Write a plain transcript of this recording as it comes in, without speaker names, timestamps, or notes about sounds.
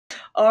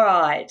All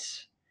right,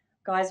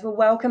 guys, well,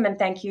 welcome and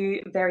thank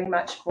you very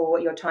much for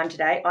your time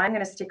today. I'm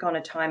going to stick on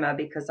a timer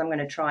because I'm going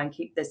to try and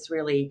keep this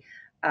really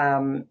brief.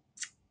 I'm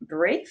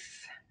going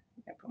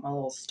to put my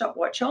little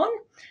stopwatch on.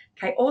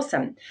 Okay,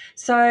 awesome.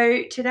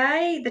 So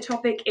today the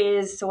topic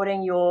is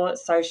sorting your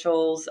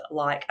socials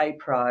like a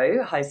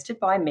pro, hosted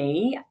by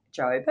me,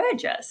 Jo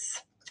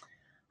Burgess.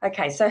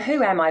 Okay, so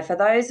who am I? For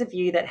those of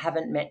you that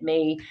haven't met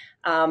me,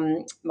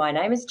 my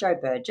name is Jo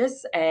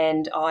Burgess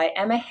and I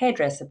am a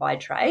hairdresser by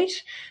trade.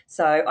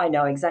 So I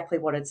know exactly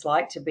what it's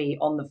like to be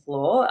on the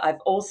floor. I've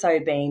also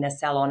been a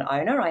salon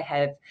owner. I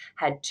have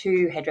had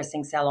two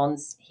hairdressing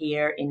salons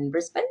here in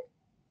Brisbane.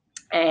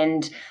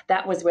 And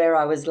that was where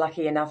I was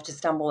lucky enough to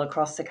stumble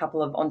across a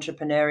couple of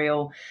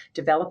entrepreneurial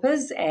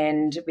developers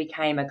and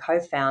became a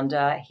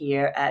co-founder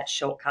here at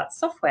Shortcut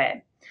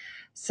Software.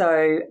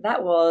 So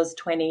that was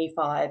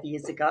 25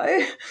 years ago,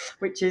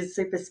 which is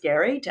super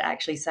scary to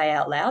actually say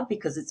out loud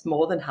because it's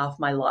more than half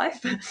my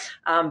life.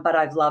 But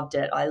I've loved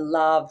it. I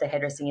love the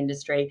hairdressing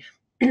industry.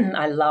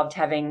 I loved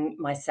having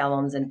my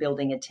salons and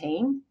building a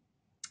team.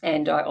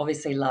 And I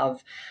obviously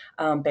love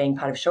being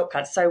part of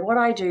Shortcuts. So what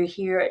I do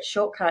here at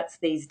Shortcuts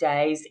these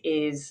days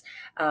is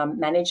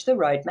manage the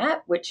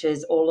roadmap, which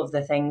is all of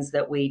the things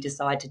that we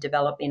decide to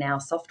develop in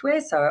our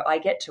software. So I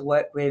get to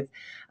work with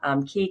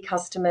key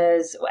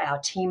customers, our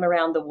team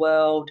around the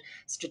world,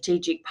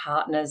 strategic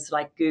partners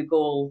like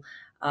Google,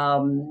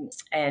 and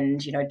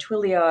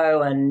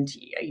Twilio and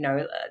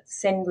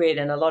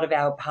SendGrid, and a lot of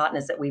our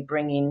partners that we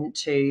bring in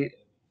to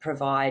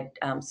provide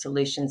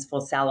solutions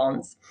for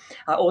salons.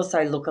 I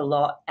also look a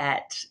lot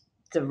at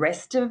the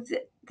rest of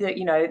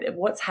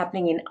what's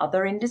happening in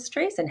other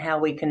industries and how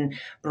we can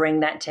bring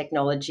that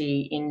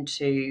technology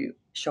into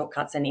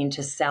Shortcuts and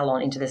into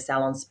the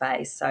salon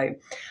space. So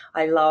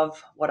I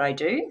love what I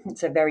do.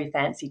 It's a very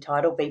fancy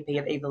title, VP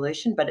of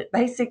Evolution, but it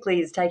basically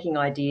is taking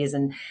ideas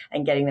and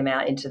getting them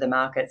out into the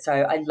market. So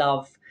I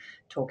love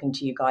talking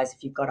to you guys.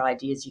 If you've got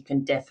ideas, you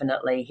can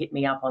definitely hit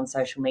me up on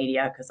social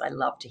media because I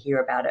love to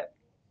hear about it.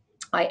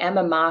 I am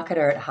a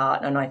marketer at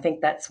heart, and I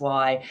think that's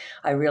why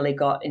I really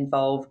got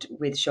involved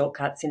with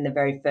Shortcuts in the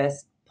very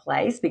first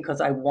place, because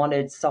I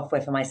wanted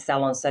software for my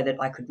salon so that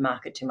I could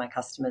market to my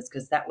customers,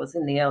 because that was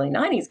in the early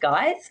 90s,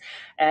 guys,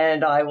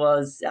 and I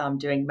was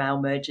doing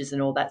mail merges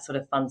and all that sort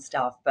of fun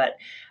stuff. But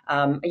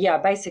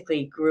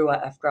basically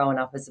I've grown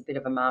up as a bit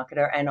of a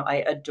marketer, and I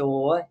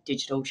adore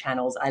digital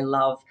channels. I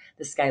love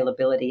the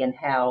scalability and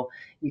how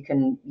you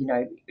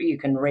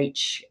can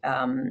reach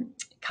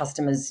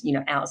customers,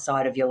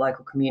 outside of your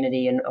local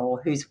community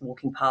or who's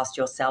walking past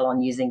your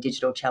salon using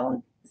digital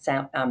channels,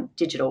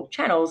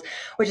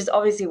 which is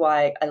obviously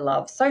why I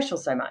love social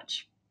so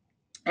much.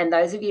 And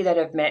those of you that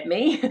have met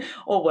me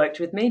or worked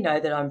with me know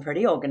that I'm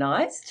pretty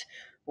organized,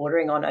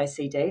 bordering on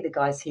OCD. The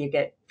guys here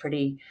get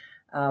pretty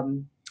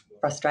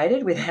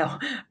frustrated with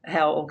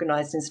how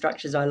organized and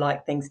structured I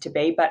like things to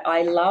be. But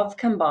I love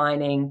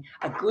combining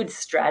a good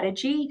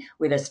strategy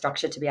with a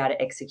structure to be able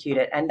to execute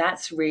it. And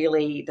that's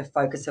really the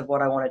focus of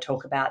what I want to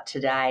talk about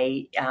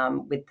today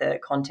with the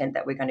content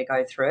that we're going to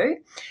go through.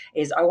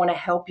 Is I want to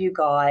help you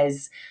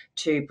guys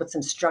to put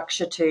some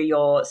structure to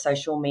your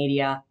social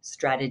media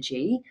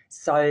strategy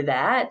so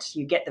that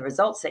you get the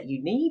results that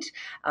you need,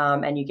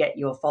 and you get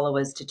your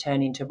followers to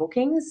turn into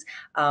bookings,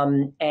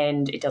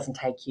 and it doesn't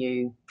take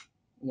you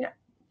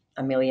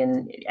a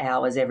million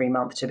hours every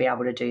month to be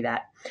able to do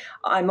that.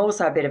 I'm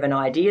also a bit of an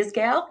ideas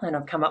gal, and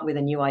I've come up with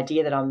a new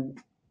idea that I'm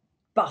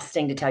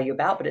busting to tell you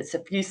about, but it's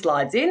a few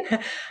slides in,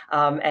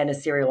 and a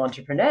serial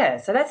entrepreneur.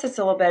 So that's just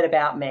a little bit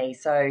about me.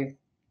 So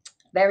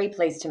very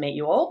pleased to meet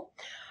you all.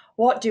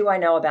 What do I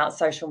know about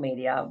social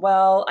media?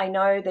 Well, I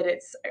know that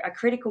it's a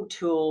critical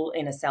tool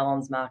in a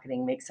salon's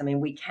marketing mix. I mean,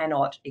 we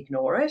cannot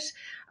ignore it.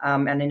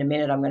 And in a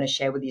minute, I'm going to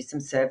share with you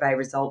some survey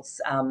results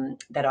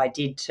that I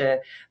did to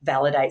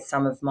validate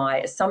some of my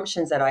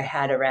assumptions that I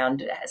had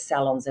around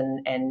salons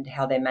and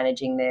how they're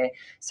managing their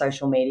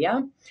social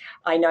media.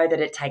 I know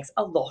that it takes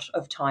a lot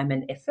of time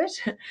and effort.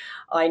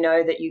 I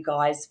know that you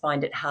guys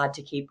find it hard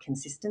to keep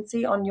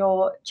consistency on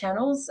your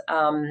channels.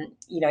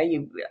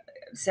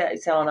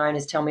 Salon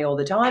owners tell me all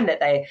the time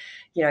that they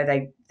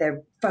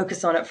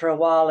focus on it for a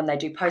while and they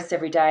do posts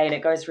every day and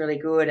it goes really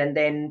good, and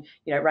then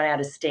run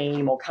out of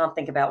steam or can't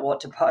think about what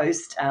to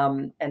post,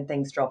 and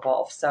things drop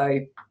off.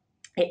 So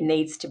it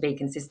needs to be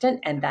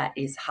consistent, and that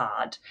is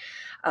hard.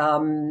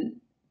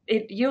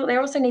 There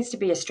also needs to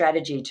be a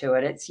strategy to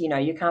it. It's,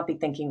 you can't be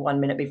thinking 1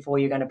 minute before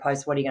you're going to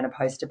post, what are you going to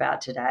post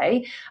about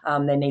today?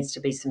 There needs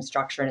to be some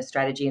structure and a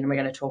strategy, and we're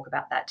going to talk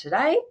about that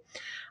today.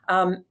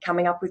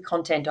 Coming up with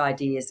content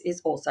ideas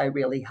is also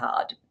really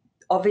hard.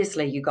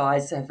 Obviously, you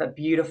guys have a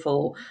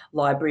beautiful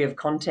library of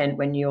content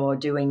when you're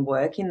doing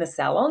work in the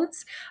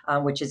salons,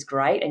 which is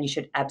great, and you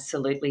should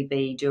absolutely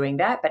be doing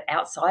that. But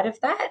outside of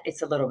that,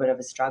 it's a little bit of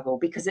a struggle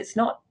because it's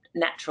not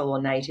natural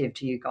or native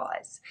to you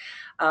guys.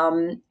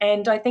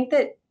 And I think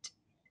that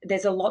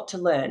there's a lot to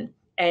learn.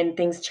 and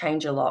things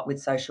change a lot with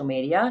social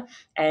media.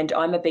 And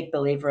I'm a big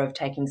believer of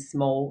taking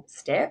small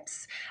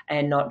steps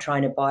and not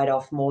trying to bite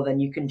off more than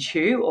you can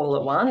chew all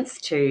at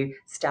once to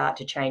start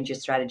to change your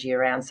strategy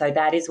around. So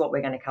that is what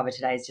we're going to cover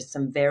today, is just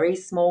some very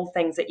small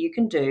things that you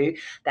can do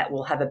that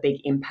will have a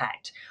big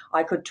impact.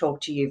 I could talk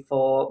to you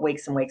for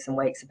weeks and weeks and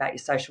weeks about your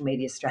social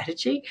media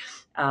strategy,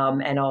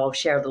 and I'll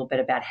share a little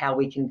bit about how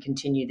we can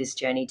continue this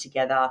journey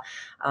together,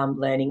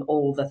 learning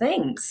all the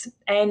things.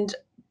 And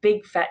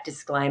big fat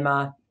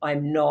disclaimer,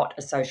 I'm not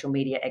a social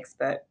media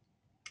expert.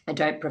 I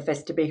don't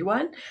profess to be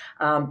one,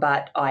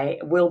 but I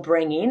will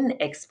bring in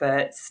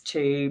experts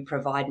to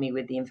provide me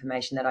with the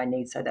information that I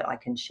need so that I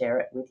can share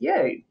it with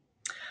you.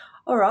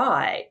 All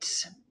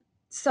right.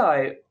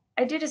 So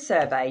I did a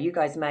survey. You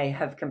guys may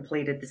have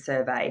completed the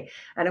survey,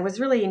 and it was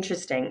really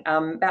interesting.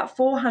 About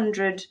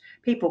 400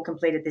 people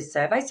completed this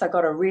survey, so I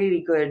got a really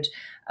good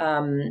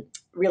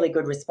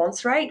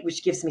response rate,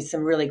 which gives me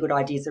some really good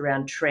ideas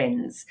around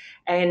trends.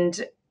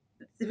 And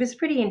it was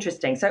pretty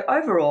interesting. So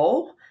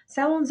overall,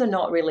 salons are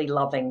not really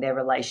loving their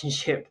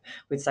relationship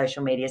with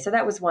social media. So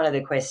that was one of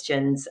the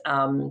questions.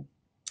 There's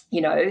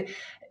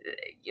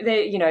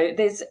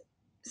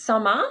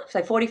some are,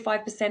 so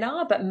 45%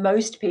 are, but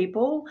most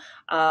people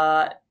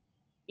are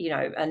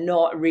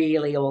not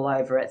really all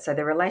over it. So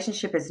the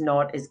relationship is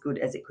not as good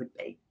as it could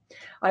be.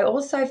 I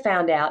also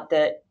found out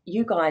that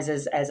you guys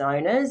as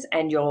owners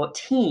and your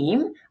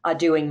team are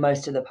doing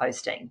most of the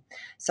posting.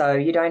 So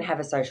you don't have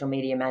a social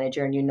media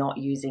manager and you're not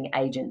using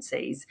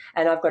agencies.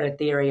 And I've got a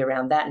theory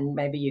around that, and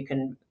maybe you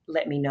can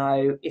let me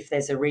know if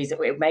there's a reason.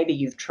 Maybe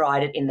you've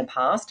tried it in the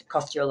past, it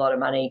cost you a lot of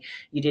money,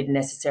 you didn't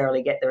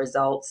necessarily get the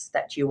results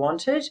that you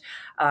wanted.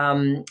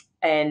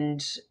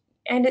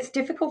 And it's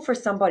difficult for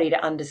somebody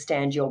to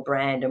understand your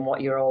brand and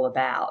what you're all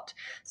about.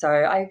 So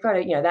I've got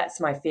to,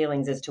 that's my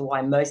feelings as to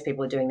why most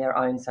people are doing their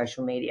own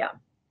social media.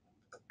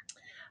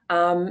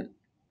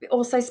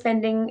 Also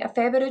spending a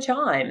fair bit of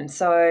time.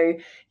 So,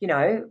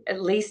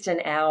 at least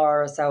an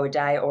hour or so a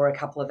day or a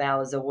couple of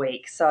hours a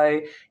week.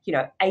 So,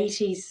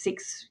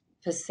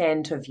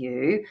 86% of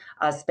you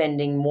are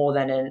spending more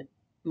than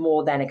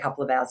a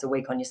couple of hours a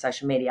week on your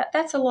social media.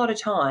 That's a lot of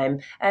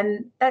time,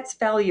 and that's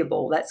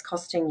valuable. That's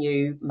costing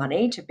you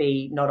money to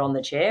be not on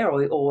the chair,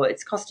 or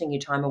it's costing you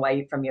time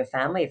away from your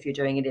family if you're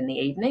doing it in the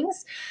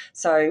evenings.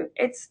 So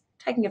it's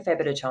taking a fair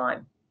bit of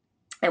time.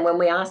 And when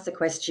we asked the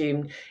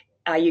question,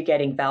 are you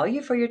getting value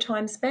for your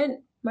time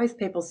spent? Most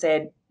people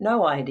said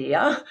no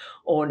idea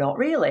or not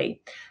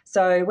really.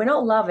 So we're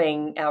not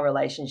loving our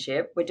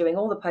relationship. We're doing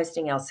all the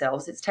posting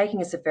ourselves. It's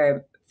taking us a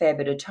fair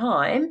bit of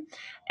time,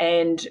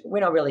 and we're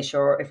not really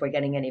sure if we're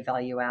getting any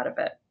value out of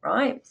it,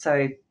 right?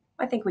 So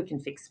I think we can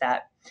fix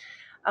that.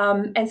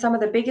 And some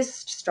of the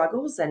biggest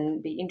struggles,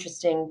 and be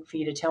interesting for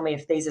you to tell me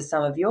if these are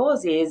some of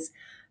yours, is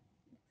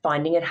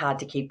finding it hard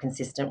to keep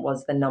consistent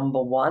was the number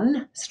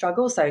one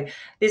struggle. So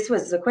this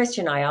was the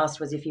question I asked,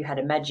 was if you had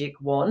a magic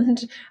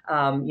wand,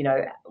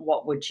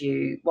 what would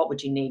you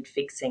need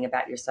fixing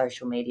about your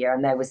social media?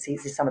 And they were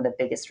some of the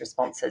biggest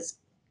responses.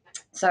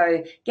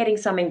 So getting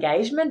some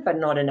engagement but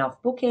not enough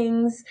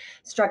bookings,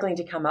 struggling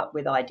to come up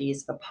with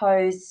ideas for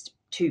posts,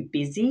 too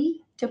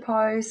busy to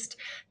post,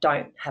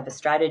 don't have a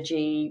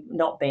strategy,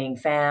 not being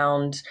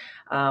found,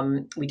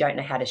 we don't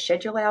know how to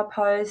schedule our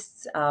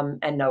posts,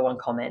 and no one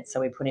comments.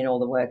 So we put in all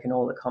the work and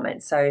all the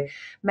comments. So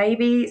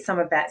maybe some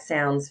of that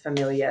sounds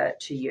familiar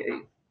to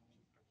you.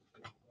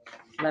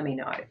 Let me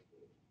know.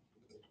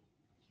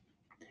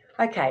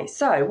 Okay,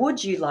 so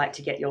would you like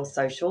to get your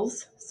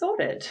socials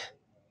sorted?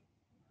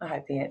 I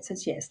hope the answer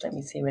is yes. Let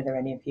me see whether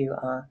any of you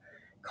are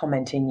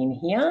commenting in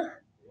here.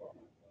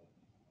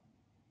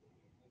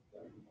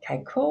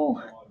 Okay,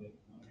 cool.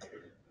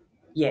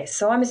 Yes,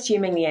 so I'm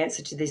assuming the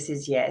answer to this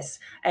is yes.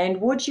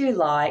 And would you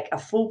like a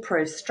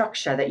foolproof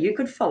structure that you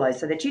could follow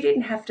so that you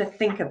didn't have to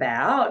think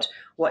about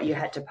what you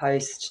had to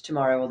post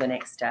tomorrow or the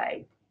next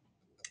day?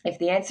 If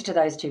the answer to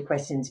those two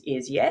questions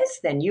is yes,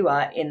 then you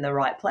are in the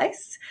right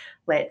place.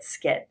 Let's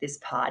get this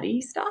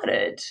party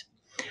started.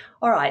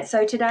 All right,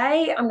 so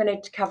today I'm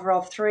going to cover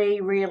off 3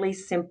 really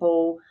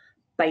simple,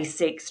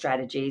 basic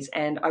strategies,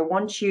 and I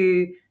want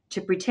you to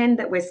pretend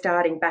that we're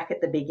starting back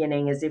at the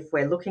beginning, as if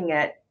we're looking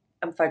at,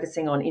 I'm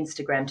focusing on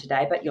Instagram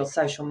today, but your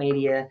social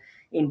media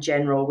in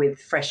general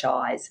with fresh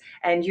eyes.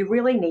 And you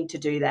really need to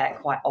do that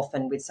quite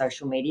often with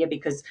social media,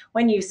 because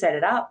when you set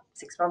it up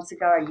 6 months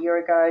ago, a year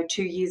ago,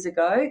 2 years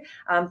ago,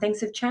 things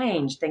have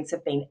changed, things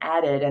have been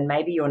added, and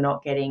maybe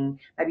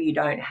you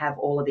don't have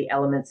all of the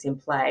elements in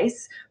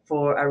place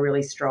for a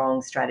really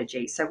strong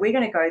strategy. So we're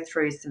going to go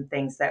through some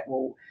things that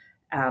will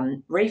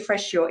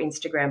refresh your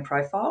Instagram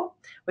profile.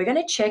 We're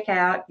going to check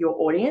out your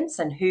audience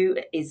and who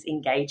is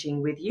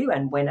engaging with you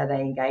and when are they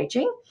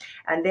engaging.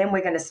 And then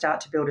we're going to start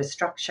to build a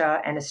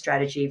structure and a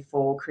strategy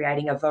for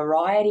creating a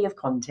variety of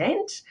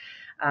content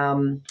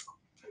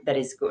that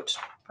is good.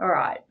 All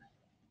right.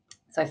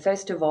 So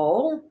first of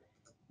all,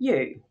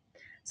 you.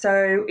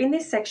 So in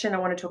this section, I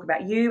want to talk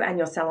about you and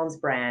your salon's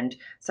brand.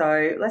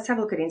 So let's have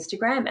a look at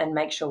Instagram and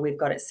make sure we've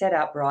got it set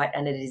up right,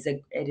 and it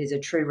is a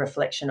true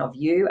reflection of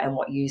you and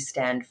what you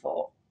stand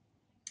for.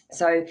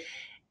 So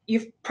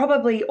you've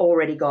probably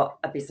already got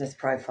a business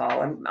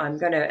profile. I'm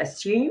going to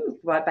assume,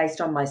 right, based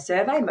on my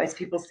survey, most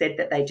people said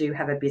that they do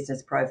have a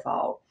business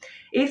profile.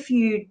 If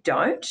you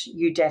don't,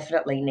 you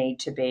definitely need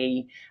to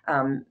be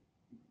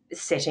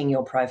setting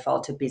your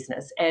profile to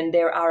business. And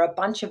there are a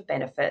bunch of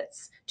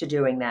benefits to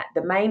doing that.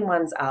 The main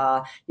ones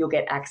are you'll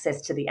get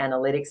access to the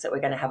analytics that we're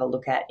going to have a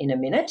look at in a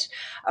minute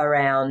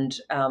around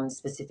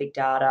specific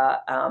data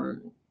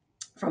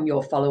from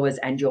your followers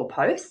and your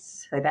posts.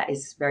 So that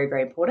is very,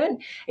 very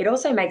important. It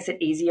also makes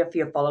it easier for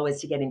your followers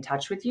to get in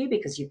touch with you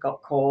because you've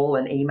got call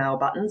and email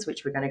buttons,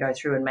 which we're going to go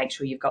through and make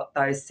sure you've got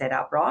those set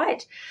up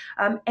right.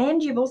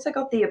 And you've also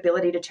got the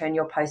ability to turn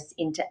your posts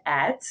into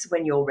ads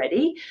when you're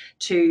ready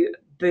to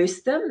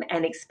boost them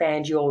and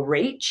expand your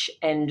reach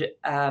and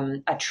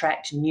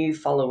attract new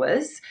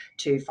followers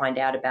to find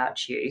out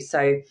about you.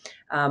 So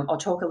I'll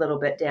talk a little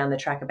bit down the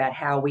track about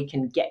how we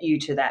can get you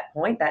to that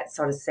point. That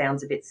sort of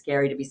sounds a bit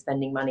scary to be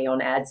spending money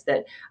on ads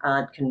that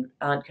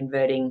aren't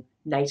converting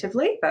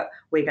natively, but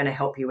we're going to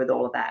help you with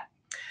all of that.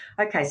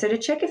 Okay, so to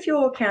check if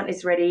your account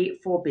is ready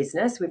for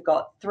business, we've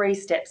got 3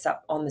 steps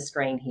up on the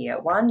screen here.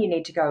 1, you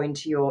need to go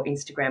into your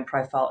Instagram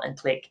profile and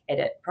click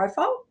Edit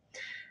Profile.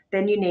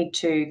 Then you need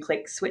to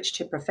click Switch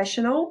to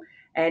Professional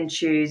and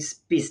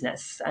choose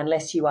Business,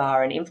 unless you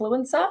are an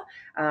influencer.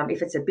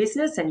 If it's a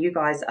business and you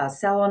guys are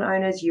salon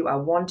owners, you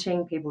are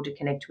wanting people to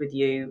connect with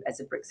you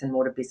as a bricks and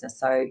mortar business,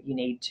 so you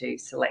need to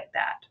select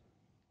that.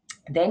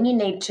 Then you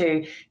need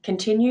to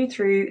continue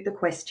through the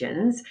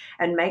questions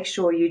and make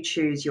sure you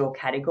choose your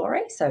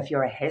category. So if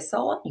you're a hair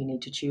salon, you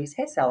need to choose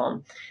hair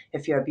salon.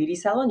 If you're a beauty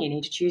salon, you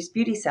need to choose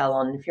beauty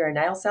salon. If you're a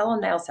nail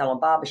salon,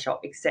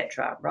 barbershop,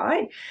 etc.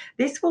 Right?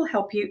 This will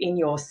help you in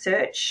your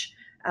search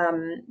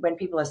when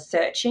people are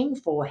searching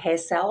for hair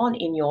salon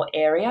in your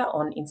area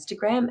on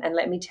Instagram. And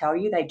let me tell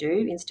you, they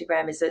do.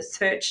 Instagram is a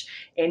search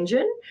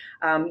engine.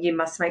 You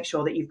must make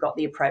sure that you've got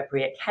the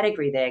appropriate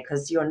category there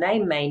because your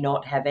name may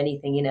not have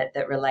anything in it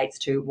that relates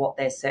to what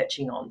they're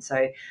searching on.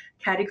 So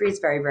category is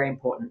very, very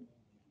important.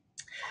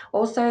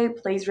 Also,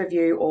 please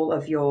review all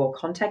of your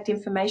contact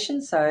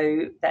information.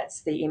 So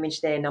that's the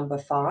image there, number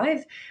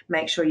 5.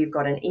 Make sure you've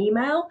got an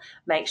email,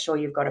 make sure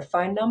you've got a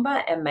phone number,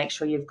 and make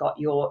sure you've got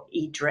your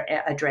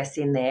address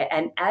in there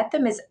and add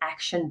them as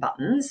action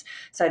buttons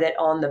so that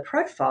on the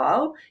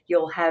profile,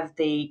 you'll have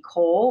the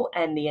call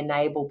and the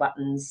enable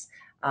buttons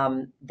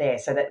there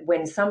so that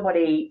when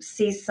somebody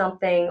sees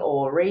something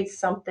or reads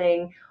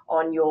something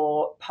on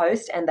your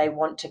post and they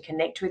want to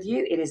connect with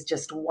you, it is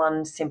just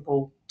one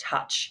simple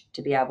touch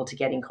to be able to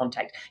get in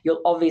contact.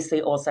 You'll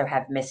obviously also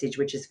have message,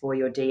 which is for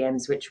your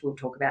DMs, which we'll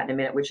talk about in a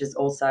minute, which is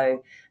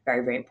also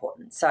very, very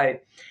important. So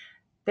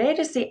they're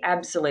just the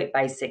absolute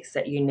basics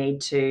that you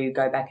need to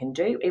go back and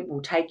do. It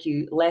will take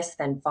you less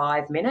than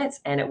 5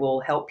 minutes and it will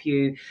help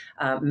you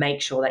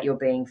make sure that you're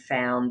being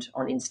found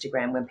on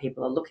Instagram when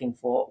people are looking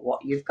for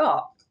what you've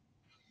got.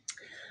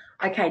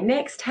 Okay,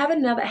 next, have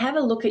a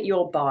look at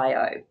your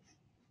bio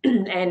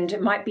and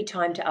it might be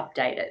time to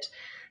update it.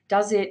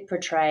 Does it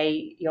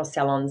portray your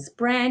salon's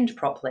brand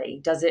properly?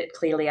 Does it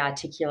clearly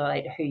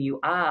articulate who you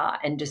are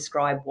and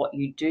describe what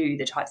you do,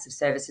 the types of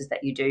services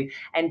that you do?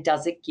 And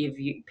does it give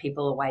you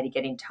people a way to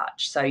get in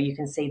touch? So you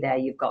can see there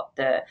you've got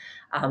the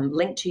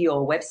link to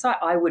your website.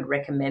 I would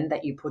recommend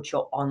that you put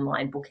your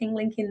online booking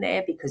link in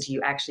there because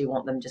you actually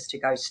want them just to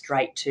go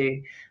straight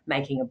to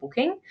making a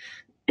booking.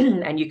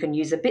 And you can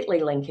use a bit.ly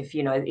link if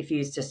you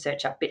use to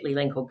search up bit.ly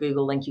link or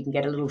Google link, you can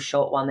get a little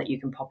short one that you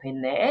can pop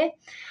in there.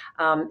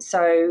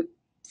 So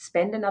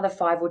spend another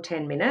 5 or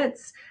 10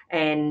 minutes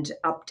and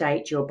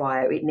update your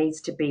bio. It needs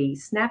to be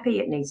snappy.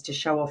 It needs to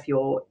show off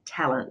your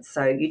talents.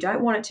 So you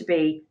don't want it to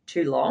be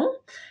too long,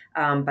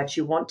 but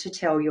you want to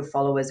tell your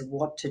followers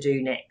what to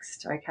do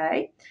next,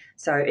 okay?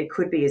 So it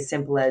could be as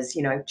simple as,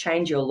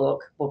 change your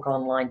look, book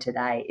online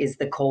today is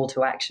the call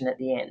to action at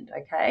the end,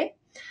 okay?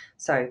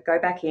 So go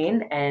back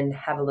in and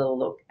have a little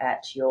look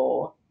at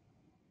your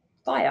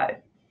bio.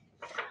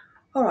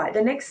 All right,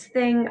 the next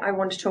thing I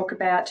want to talk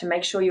about to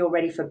make sure you're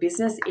ready for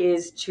business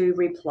is to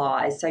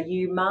reply. So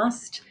you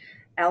must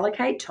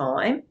allocate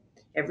time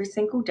every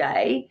single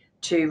day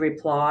to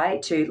reply,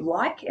 to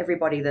like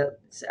everybody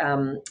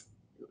that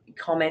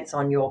comments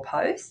on your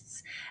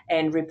posts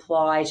and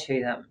reply to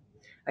them.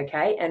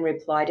 Okay, and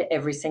reply to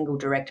every single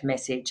direct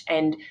message,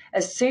 and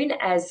as soon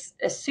as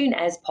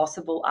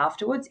possible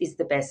afterwards is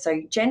the best.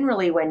 So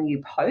generally when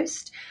you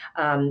post,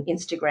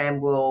 Instagram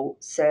will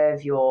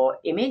serve your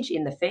image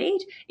in the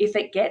feed. If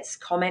it gets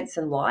comments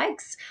and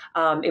likes,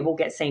 it will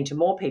get seen to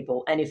more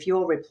people, and if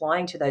you're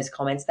replying to those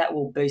comments, that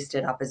will boost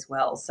it up as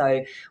well. So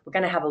we're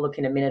going to have a look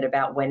in a minute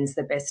about when's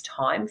the best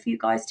time for you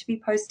guys to be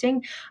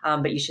posting,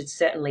 but you should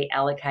certainly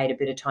allocate a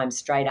bit of time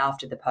straight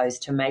after the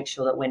post to make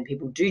sure that when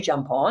people do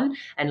jump on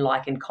and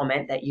like and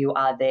comment that you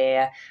are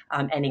there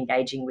and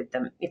engaging with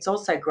them. It's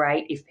also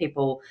great if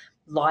people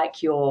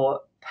like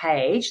your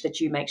page that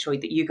you make sure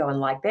that you go and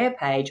like their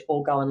page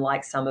or go and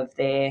like some of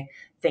their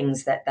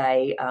things that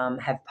they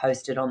have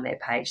posted on their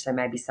page. So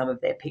maybe some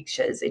of their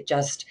pictures. It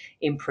just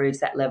improves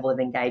that level of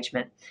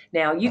engagement.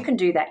 Now you can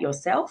do that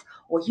yourself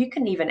or you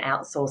can even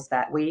outsource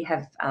that. We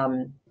have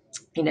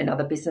in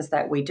another business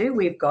that we do,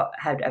 we've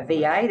had a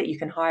VA that you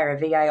can hire a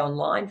VA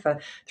online for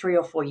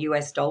 $3 or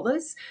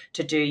 $4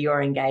 to do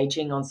your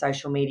engaging on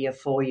social media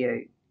for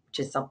you, which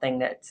is something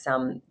that's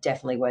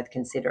definitely worth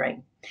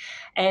considering.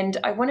 And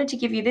I wanted to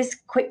give you this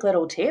quick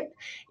little tip.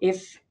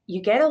 If you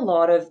get a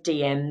lot of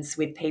DMs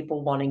with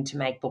people wanting to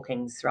make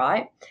bookings,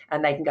 right?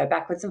 And they can go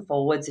backwards and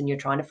forwards, and you're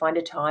trying to find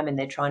a time and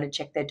they're trying to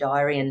check their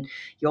diary and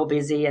you're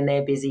busy and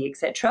they're busy,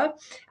 etc.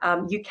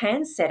 You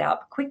can set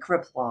up quick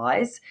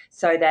replies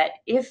so that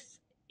if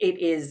it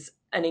is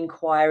an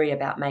inquiry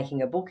about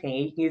making a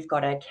booking, you've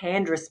got a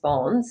canned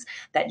response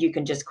that you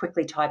can just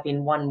quickly type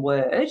in one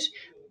word,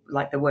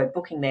 like the word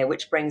booking there,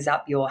 which brings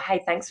up your,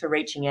 hey, thanks for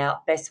reaching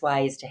out. Best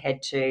way is to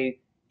head to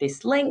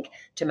this link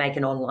to make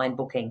an online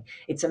booking.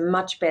 It's a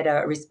much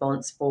better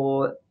response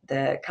for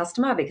the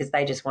customer because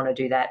they just want to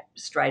do that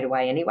straight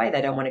away anyway. They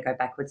don't want to go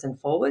backwards and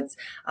forwards.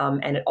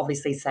 And it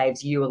obviously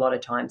saves you a lot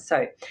of time.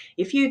 So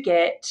if you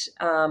get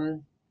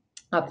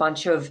a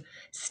bunch of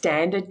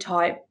standard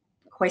type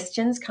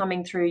questions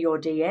coming through your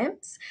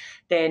DMs,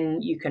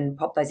 then you can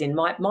pop those in.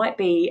 Might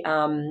be,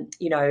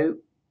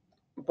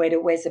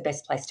 where's the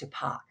best place to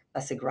park?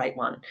 That's a great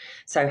one.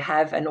 So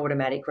have an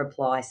automatic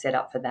reply set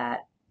up for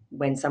that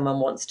when someone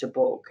wants to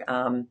book.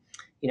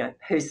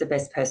 Who's the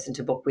best person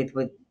to book with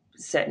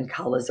certain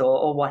colours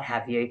or what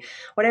have you,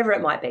 whatever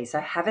it might be. So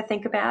have a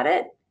think about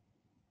it.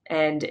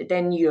 And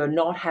then you're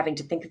not having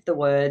to think of the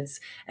words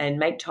and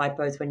make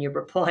typos when you're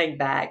replying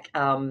back,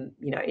 in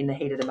the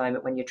heat of the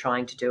moment when you're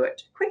trying to do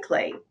it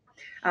quickly.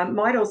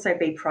 Might also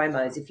be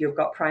promos. If you've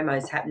got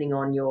promos happening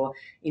on your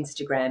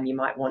Instagram, you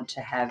might want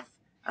to have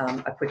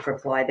a quick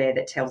reply there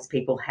that tells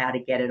people how to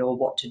get it or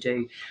what to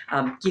do.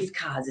 Gift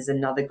cards is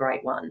another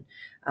great one.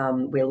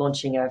 We're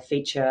launching a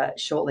feature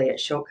shortly at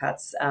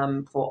Shortcuts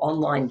for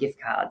online gift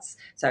cards.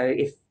 So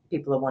if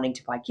people are wanting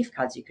to buy gift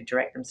cards, you could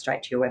direct them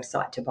straight to your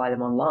website to buy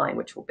them online,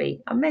 which will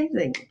be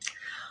amazing.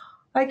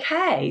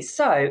 Okay,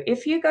 so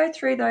if you go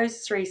through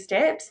those 3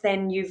 steps,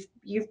 then you've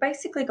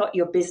basically got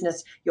your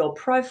business, your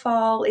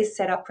profile is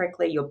set up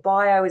correctly, your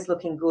bio is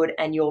looking good,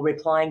 and you're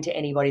replying to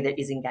anybody that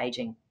is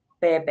engaging.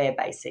 Bare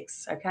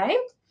basics, okay?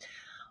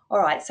 All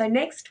right, so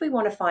next we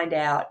want to find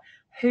out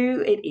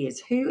who it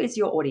is. Who is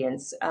your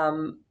audience?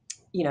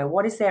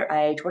 What is their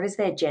age? What is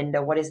their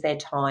gender? What is their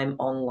time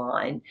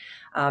online?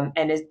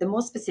 And the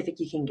more specific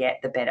you can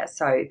get, the better.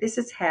 So this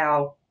is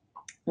how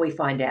we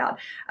find out.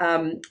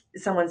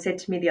 Someone said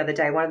to me the other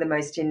day, one of the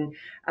most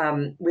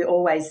we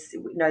always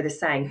know the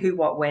saying, who,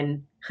 what,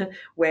 when,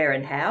 where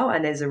and how,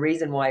 and there's a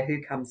reason why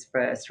who comes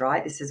first,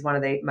 right? This is one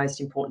of the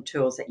most important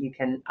tools that you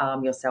can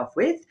arm yourself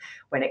with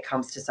when it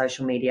comes to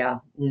social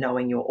media,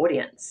 knowing your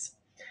audience.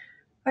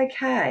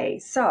 Okay,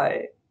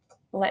 so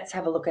let's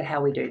have a look at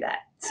how we do that.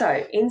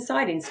 So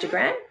inside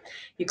Instagram,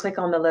 you click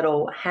on the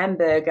little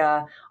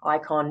hamburger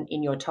icon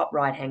in your top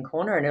right-hand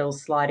corner and it'll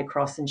slide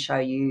across and show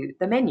you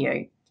the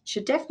menu.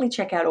 Should definitely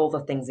check out all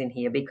the things in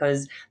here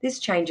because this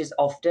changes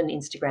often.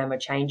 Instagram are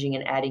changing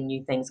and adding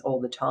new things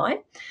all the time.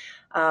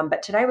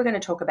 But today we're going to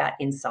talk about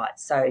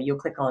insights. So you'll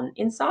click on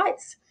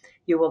insights.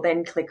 You will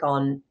then click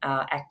on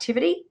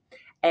activity,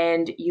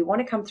 and you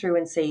want to come through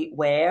and see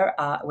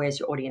where's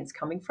your audience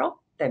coming from.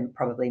 They're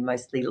probably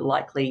mostly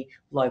likely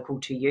local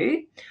to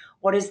you.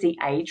 What is the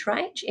age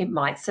range? It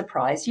might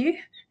surprise you,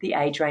 the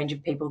age range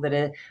of people that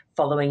are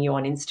following you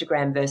on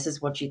Instagram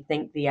versus what you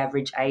think the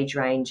average age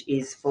range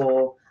is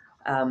for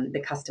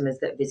the customers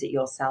that visit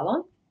your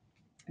salon.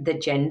 The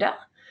gender,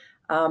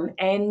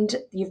 and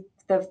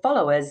the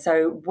followers.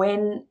 So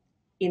when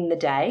in the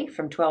day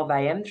from 12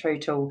 a.m. through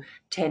till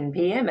 10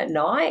 p.m. at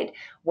night,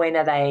 when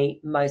are they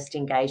most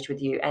engaged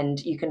with you? And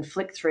you can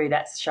flick through,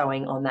 that's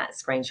showing on that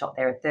screenshot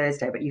there at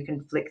Thursday, but you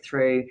can flick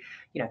through,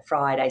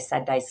 Friday,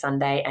 Saturday,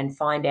 Sunday, and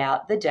find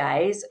out the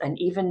days and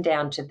even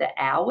down to the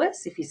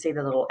hours. If you see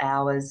the little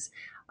hours,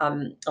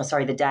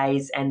 the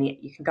days, and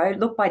you can go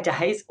look by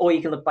days or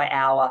you can look by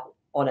hour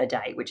on a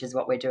day, which is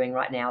what we're doing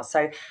right now.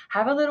 So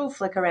have a little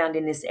flick around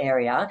in this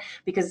area,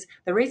 because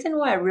the reason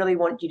why I really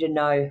want you to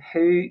know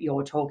who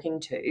you're talking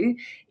to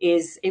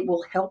is it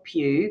will help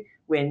you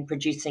when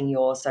producing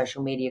your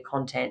social media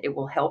content. It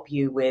will help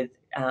you with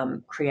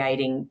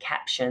creating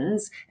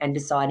captions and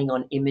deciding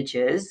on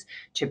images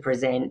to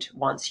present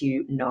once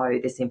you know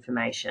this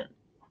information.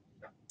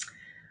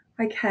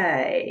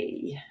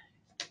 Okay.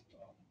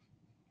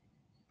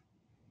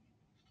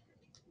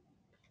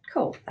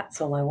 Cool.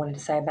 That's all I wanted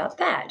to say about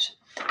that.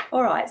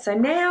 All right. So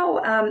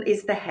now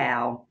is the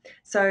how.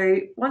 So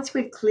once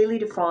we've clearly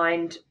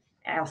defined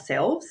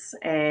ourselves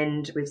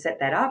and we've set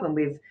that up and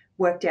we've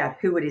worked out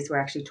who it is we're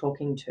actually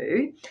talking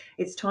to,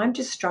 it's time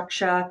to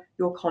structure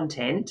your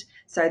content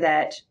so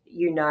that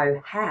you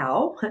know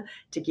how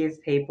to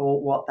give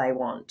people what they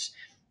want.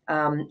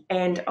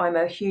 And I'm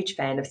a huge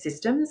fan of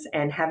systems,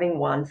 and having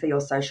one for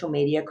your social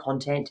media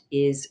content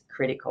is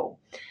critical.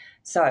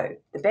 So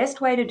the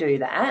best way to do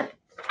that,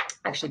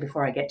 actually,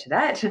 before I get to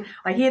that,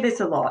 I hear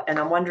this a lot and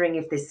I'm wondering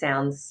if this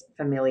sounds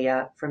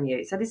familiar from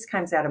you. So this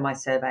comes out of my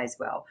survey as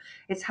well.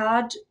 It's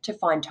hard to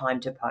find time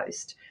to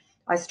post.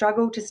 I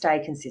struggle to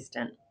stay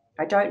consistent.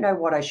 I don't know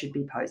what I should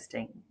be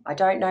posting. I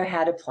don't know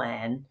how to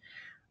plan.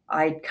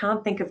 I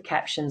can't think of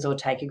captions or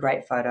take a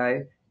great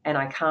photo, and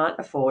I can't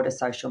afford a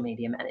social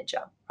media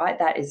manager, right?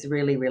 That is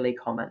really, really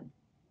common.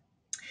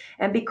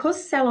 And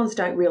because salons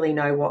don't really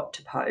know what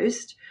to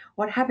post,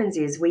 what happens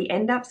is we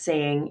end up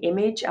seeing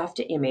image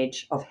after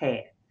image of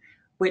hair,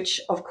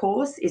 which of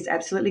course is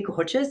absolutely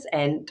gorgeous.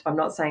 And I'm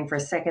not saying for a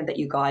second that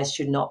you guys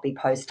should not be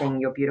posting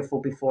your beautiful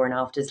before and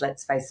afters.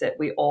 Let's face it,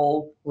 we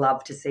all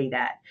love to see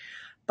that.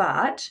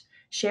 But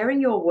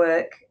sharing your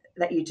work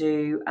that you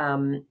do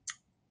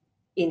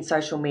in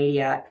social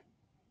media,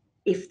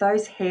 if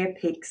those hair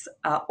pics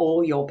are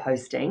all you're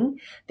posting,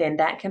 then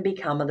that can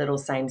become a little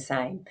same.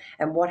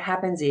 And what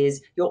happens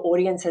is your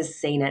audience has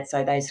seen it,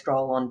 so they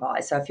scroll on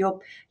by. So if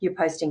you're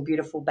posting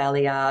beautiful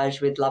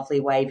balayage with lovely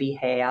wavy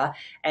hair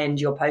and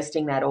you're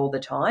posting that all the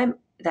time,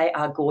 they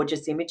are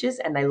gorgeous images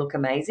and they look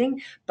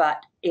amazing.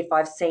 But if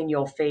I've seen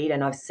your feed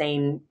and I've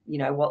seen,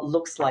 what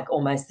looks like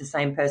almost the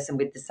same person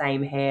with the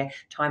same hair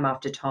time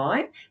after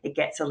time, it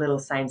gets a little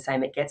same.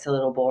 It gets a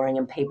little boring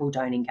and people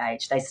don't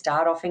engage. They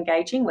start off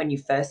engaging when you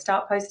first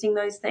start posting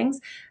those things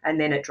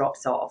and then it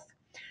drops off.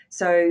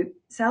 So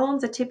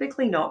salons are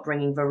typically not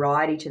bringing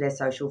variety to their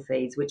social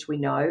feeds, which we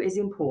know is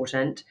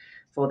important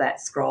for that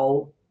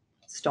scroll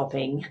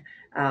stopping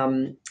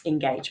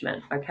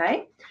engagement.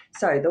 Okay.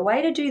 So the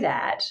way to do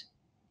that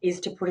is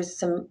to put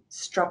some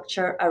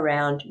structure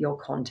around your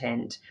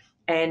content.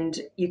 And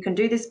you can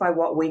do this by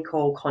what we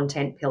call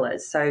content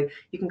pillars. So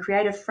you can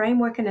create a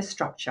framework and a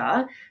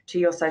structure to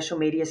your social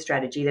media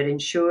strategy that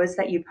ensures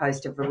that you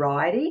post a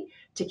variety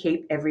to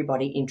keep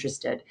everybody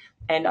interested.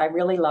 And I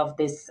really love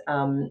this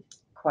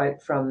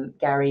quote from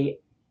Gary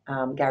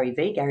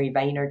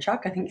Vaynerchuk,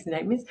 I think his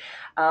name is.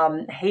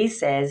 He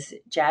says,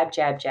 jab,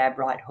 jab, jab,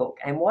 right hook.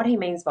 And what he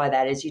means by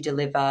that is you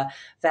deliver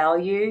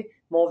value,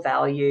 more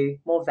value,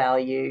 more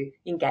value,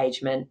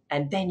 engagement,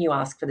 and then you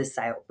ask for the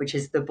sale, which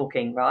is the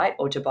booking, right?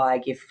 Or to buy a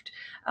gift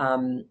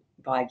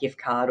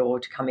card or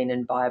to come in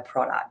and buy a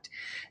product.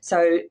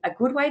 So a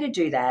good way to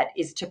do that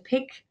is to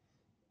pick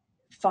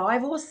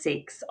 5 or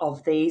 6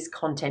 of these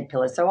content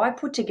pillars. So I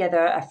put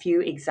together a few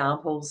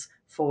examples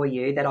for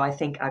you that I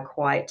think are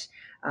quite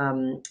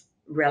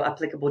real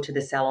applicable to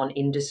the salon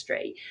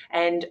industry.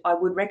 And I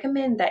would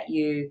recommend that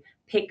you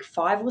pick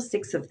 5 or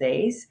 6 of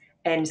these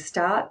and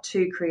start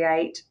to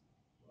create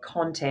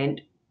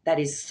content that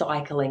is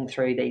cycling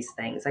through these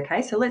things.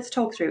 Okay, so let's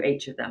talk through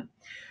each of them.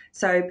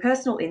 So,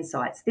 personal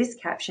insights. This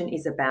caption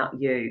is about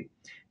you.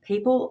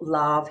 People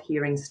love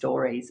hearing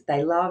stories.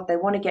 They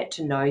want to get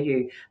to know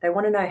you. They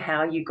want to know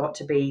how you got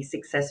to be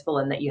successful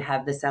and that you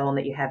have the salon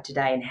that you have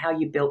today and how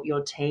you built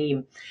your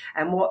team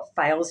and what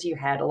fails you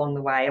had along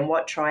the way and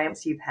what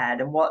triumphs you've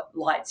had and what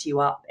lights you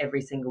up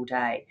every single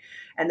day.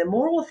 And the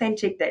more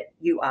authentic that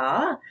you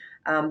are,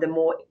 the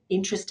more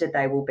interested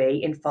they will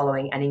be in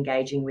following and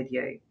engaging with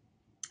you.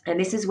 And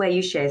this is where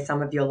you share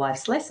some of your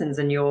life's lessons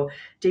and your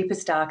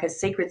deepest, darkest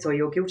secrets or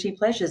your guilty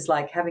pleasures,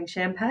 like having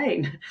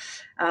champagne.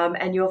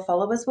 And your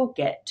followers will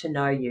get to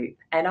know you.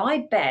 And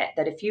I bet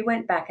that if you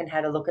went back and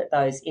had a look at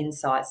those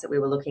insights that we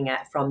were looking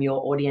at from your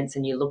audience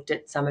and you looked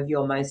at some of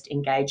your most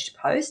engaged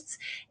posts,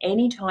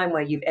 any time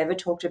where you've ever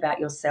talked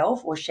about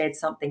yourself or shared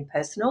something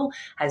personal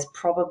has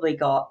probably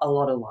got a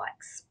lot of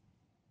likes.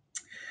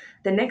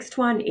 The next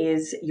one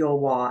is your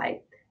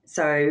why.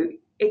 So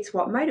it's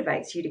what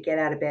motivates you to get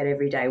out of bed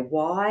every day.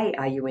 Why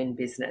are you in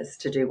business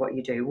to do what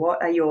you do?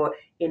 What are your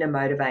inner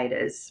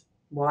motivators?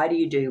 Why do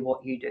you do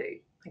what you do?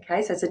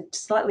 Okay, so it's a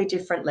slightly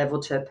different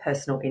level to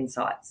personal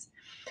insights.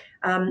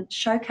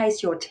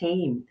 Showcase your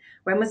team.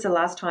 When was the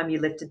last time you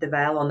lifted the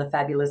veil on the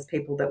fabulous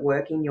people that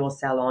work in your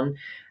salon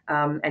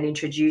and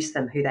introduce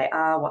them, who they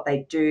are, what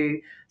they do,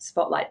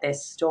 spotlight their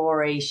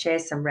story, share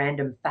some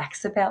random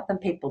facts about them.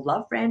 People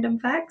love random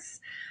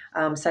facts.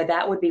 So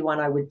that would be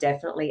one I would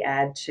definitely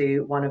add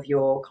to one of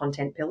your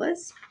content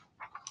pillars.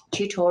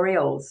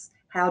 Tutorials,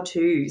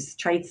 how-tos,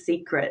 trade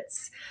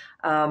secrets,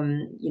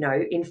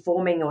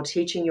 informing or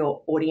teaching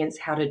your audience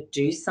how to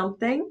do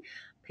something.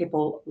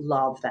 People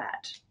love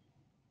that.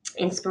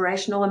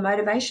 Inspirational and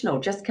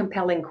motivational, just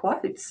compelling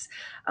quotes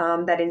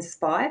that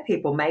inspire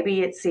people.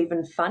 Maybe it's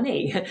even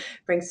funny.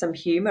 Bring some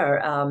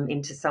humor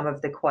into some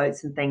of the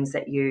quotes and things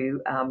that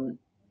you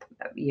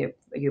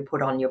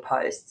put on your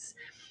posts.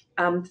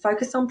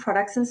 Focus on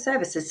products and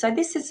services. So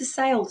this is a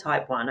sale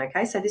type one,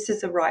 okay? So this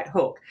is a right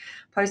hook.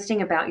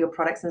 Posting about your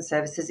products and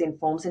services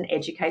informs and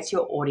educates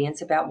your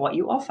audience about what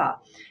you offer.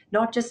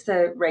 Not just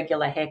the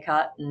regular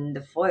haircut and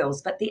the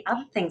foils, but the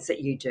other things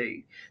that you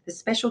do, the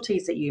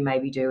specialties that you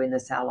maybe do in the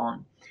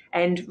salon.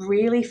 And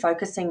really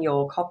focusing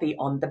your copy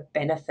on the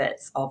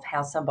benefits of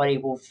how somebody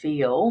will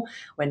feel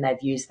when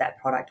they've used that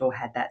product or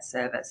had that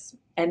service.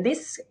 And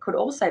this could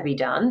also be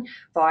done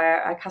via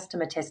a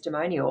customer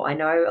testimonial. I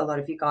know a lot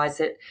of you guys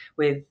that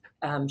with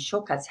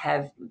Shortcuts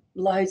have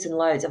loads and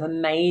loads of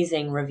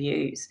amazing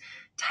reviews.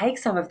 Take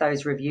some of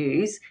those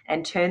reviews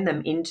and turn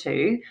them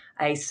into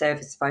a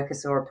service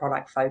focus or a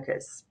product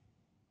focus.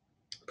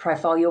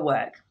 Profile your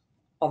work.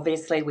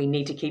 Obviously, we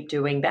need to keep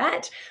doing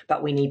that,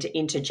 but we need to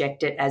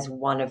interject it as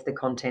one of the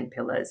content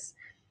pillars.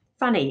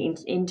 Funny,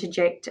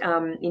 inject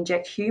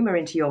humor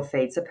into your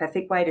feed. It's a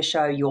perfect way to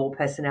show your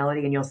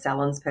personality and your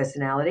salon's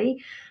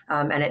personality.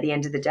 And at the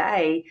end of the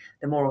day,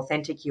 the more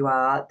authentic you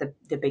are,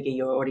 the bigger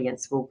your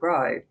audience will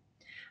grow.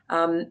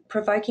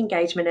 Provoke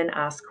engagement and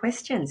ask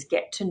questions.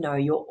 Get to know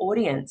your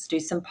audience. Do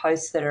some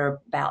posts that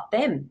are about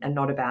them and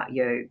not about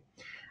you.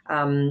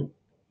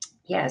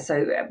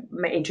 So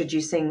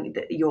introducing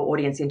your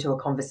audience into a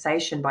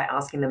conversation by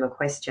asking them a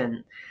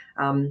question.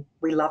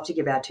 We love to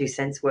give our 2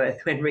 cents worth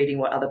when reading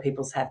what other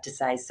people have to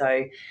say,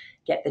 so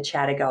get the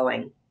chatter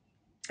going.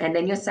 And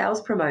then your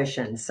sales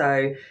promotion.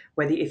 So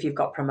if you've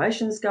got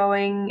promotions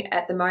going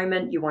at the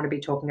moment, you want to be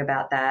talking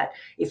about that.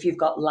 If you've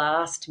got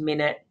last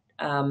minute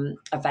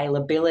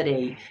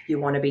availability, you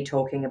want to be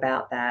talking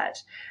about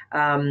that.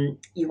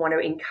 You want to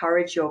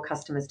encourage your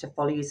customers to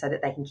follow you so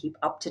that they can keep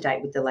up to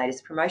date with the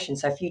latest promotion.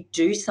 So if you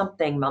do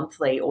something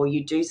monthly or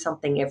you do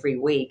something every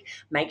week,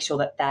 make sure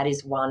that that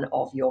is one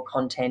of your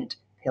content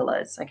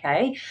pillars.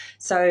 Okay.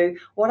 So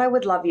what I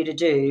would love you to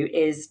do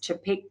is to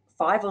pick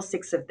 5 or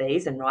 6 of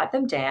these and write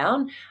them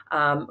down.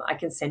 I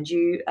can send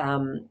you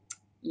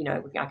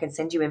I can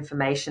send you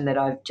information that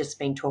I've just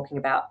been talking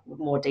about,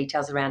 more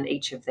details around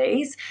each of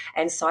these,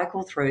 and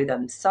cycle through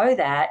them so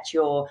that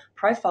you're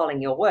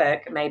profiling your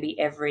work maybe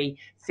every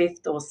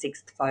 5th or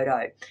 6th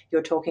photo.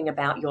 You're talking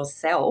about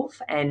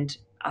yourself, and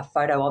a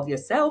photo of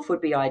yourself would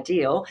be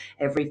ideal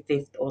every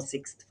 5th or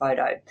 6th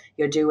photo.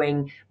 You're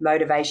doing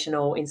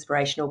motivational,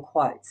 inspirational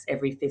quotes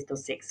every 5th or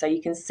 6th. So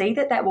you can see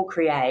that that will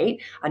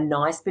create a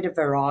nice bit of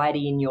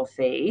variety in your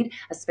feed,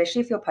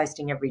 especially if you're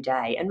posting every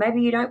day. And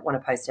maybe you don't want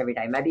to post every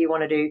day. Maybe you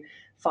want to do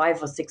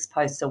 5 or 6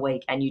 posts a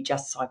week and you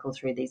just cycle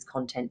through these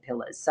content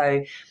pillars.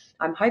 So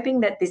I'm hoping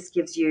that this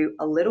gives you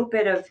a little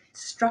bit of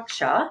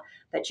structure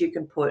that you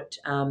can put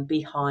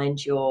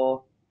behind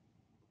your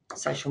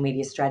social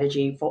media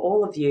strategy for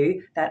all of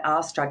you that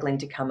are struggling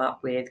to come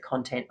up with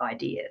content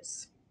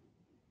ideas.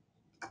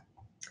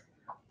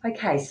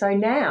 Okay, so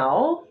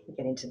now we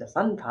get into the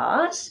fun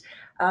part.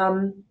 I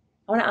want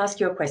to ask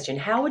you a question.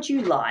 How would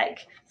you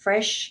like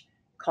fresh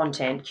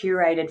content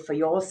curated for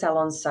your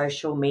salon's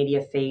social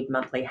media feed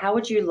monthly? How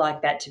would you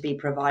like that to be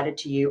provided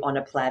to you on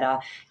a platter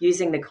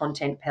using the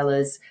content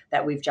pillars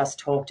that we've just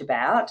talked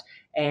about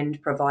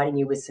and providing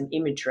you with some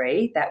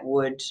imagery that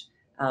would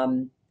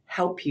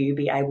help you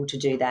be able to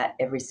do that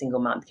every single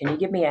month? Can you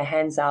give me a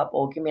hands up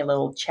or give me a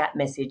little chat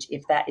message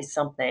if that is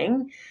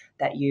something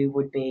that you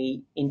would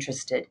be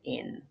interested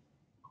in?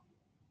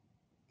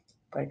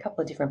 I've got a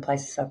couple of different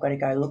places, so I've got to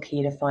go look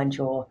here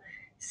to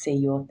see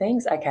your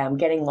things. Okay, I'm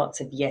getting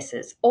lots of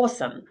yeses.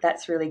 Awesome.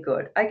 That's really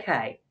good.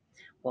 Okay.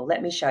 Well,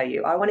 let me show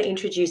you. I want to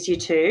introduce you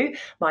to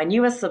my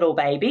newest little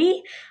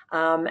baby,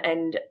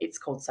 and it's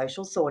called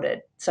Social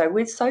Sorted. So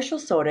with Social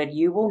Sorted,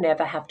 you will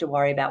never have to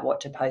worry about what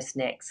to post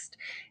next.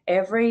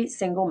 Every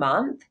single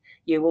month,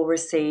 you will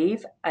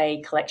receive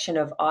a collection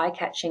of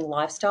eye-catching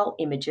lifestyle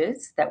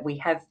images that we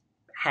have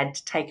had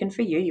taken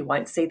for you. You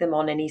won't see them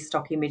on any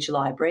stock image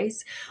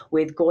libraries,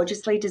 with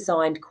gorgeously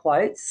designed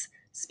quotes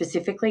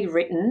specifically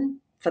written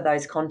for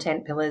those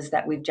content pillars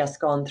that we've just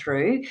gone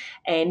through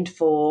and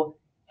for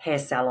hair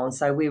salons.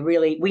 So we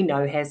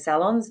know hair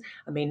salons.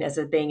 I mean,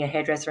 being a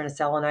hairdresser and a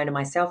salon owner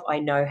myself, I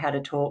know how to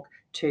talk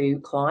to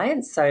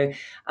clients. So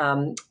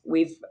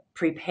we've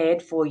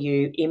prepared for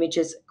you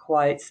images,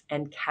 quotes,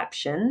 and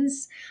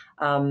captions.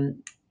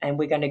 And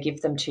we're going to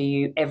give them to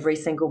you every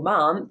single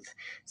month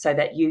so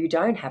that you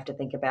don't have to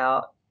think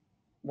about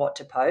what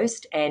to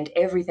post, and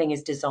everything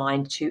is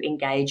designed to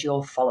engage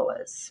your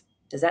followers.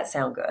 Does that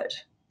sound good?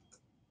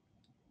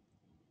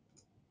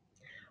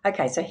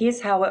 Okay, so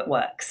here's how it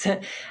works.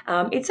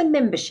 It's a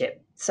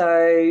membership.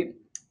 So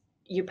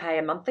you pay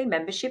a monthly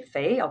membership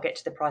fee. I'll get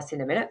to the price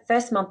in a minute.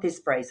 First month is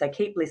free, so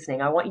keep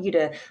listening. I want you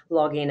to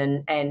log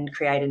in and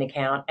create an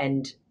account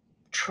and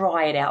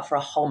try it out for a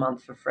whole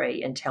month for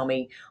free and tell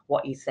me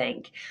what you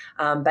think.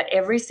 But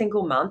every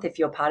single month, if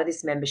you're part of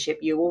this membership,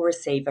 you will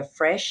receive a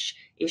fresh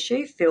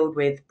issue filled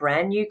with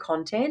brand new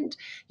content.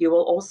 You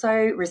will also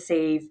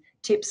receive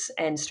tips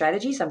and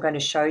strategies. I'm going to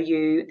show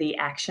you the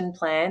action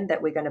plan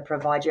that we're going to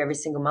provide you every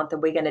single month, and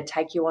we're going to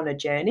take you on a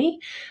journey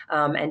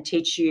and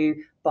teach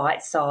you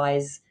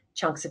bite-size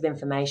chunks of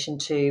information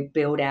to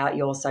build out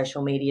your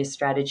social media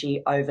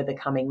strategy over the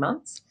coming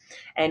months.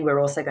 And we're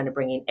also going to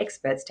bring in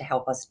experts to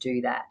help us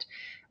do that.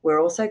 We're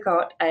also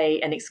got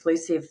an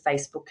exclusive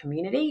Facebook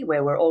community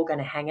where we're all going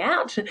to hang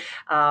out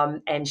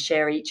and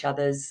share each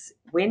other's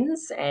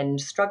wins and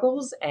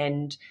struggles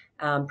and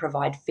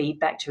provide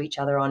feedback to each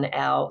other on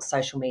our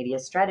social media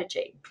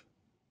strategy.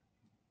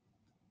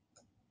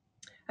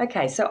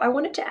 Okay, so I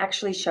wanted to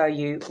actually show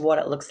you what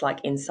it looks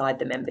like inside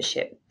the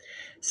membership.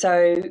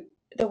 So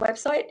the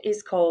website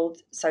is called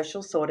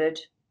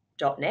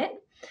socialsorted.net.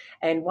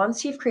 And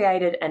once you've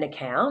created an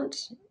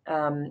account,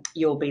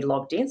 you'll be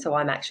logged in. So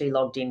I'm actually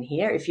logged in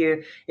here. If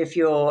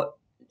you're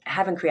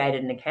haven't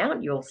created an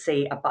account, you'll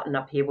see a button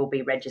up here will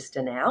be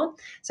register now.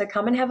 So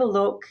come and have a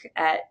look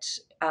at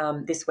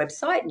this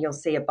website and you'll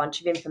see a bunch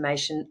of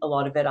information. A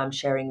lot of it I'm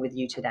sharing with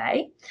you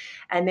today.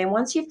 And then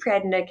once you've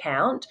created an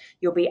account,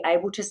 you'll be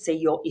able to see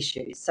your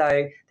issues.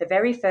 So the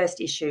very first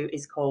issue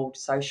is called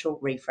Social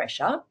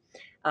Refresher.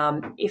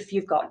 If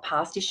you've got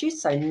past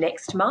issues, so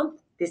next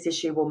month, this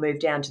issue will move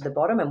down to the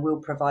bottom and we'll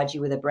provide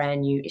you with a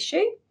brand new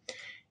issue.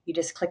 You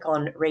just click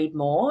on read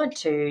more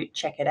to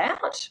check it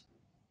out.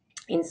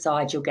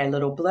 Inside, you'll get a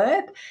little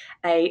blurb,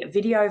 a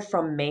video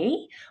from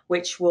me,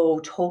 which will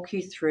talk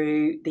you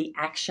through the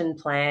action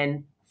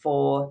plan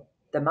for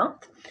the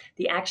month.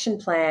 The action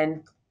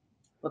plan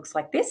looks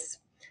like this.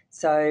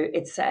 So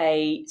it's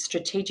a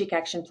strategic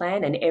action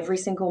plan, and every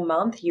single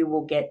month you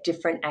will get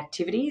different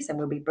activities, and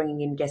we'll be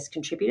bringing in guest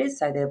contributors.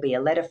 So there'll be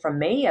a letter from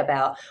me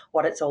about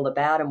what it's all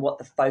about and what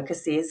the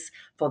focus is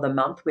for the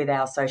month with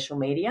our social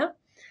media.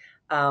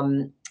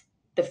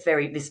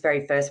 This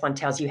very first one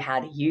tells you how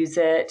to use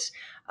it,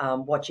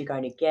 what you're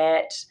going to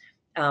get.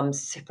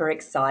 Super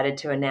excited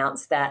to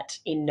announce that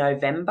in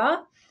November,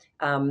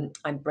 I'm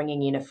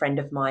bringing in a friend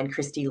of mine,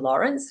 Christy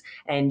Lawrence,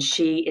 and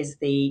she is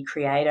the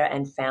creator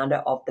and founder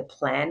of the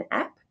Plan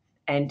app.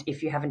 And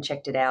if you haven't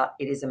checked it out,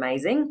 it is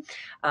amazing.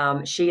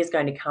 She is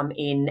going to come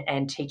in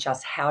and teach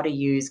us how to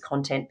use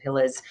content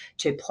pillars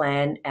to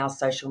plan our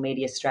social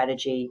media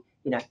strategy,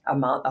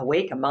 a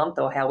week, a month,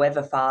 or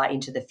however far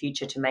into the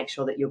future to make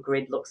sure that your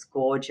grid looks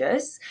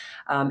gorgeous.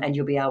 And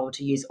you'll be able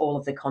to use all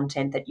of the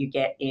content that you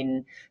get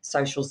in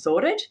Social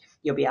Sorted.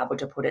 You'll be able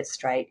to put it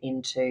straight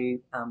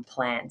into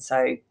Plan.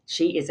 So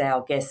she is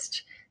our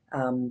guest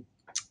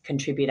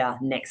contributor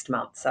next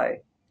month. So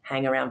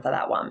hang around for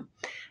that one.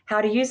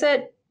 How to use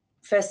it?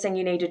 First thing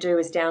you need to do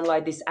is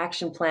download this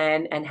action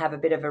plan and have a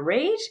bit of a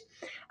read.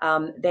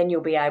 Then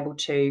you'll be able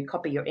to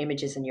copy your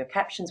images and your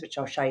captions, which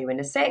I'll show you in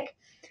a sec.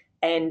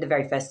 And the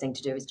very first thing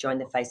to do is join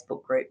the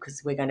Facebook group,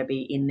 because we're going to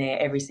be in there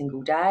every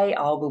single day.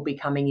 I will be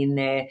coming in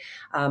there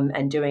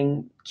and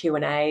doing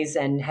Q&As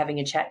and having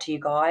a chat to you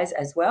guys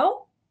as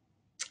well.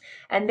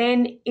 And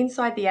then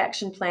inside the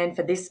action plan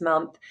for this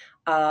month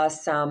are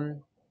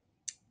some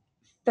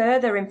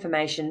further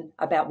information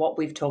about what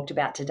we've talked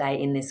about today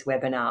in this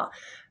webinar.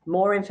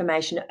 More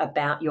information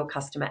about your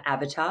customer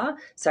avatar.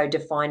 So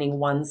defining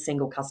one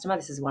single customer.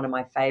 This is one of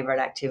my favorite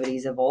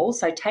activities of all.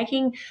 So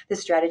taking the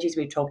strategies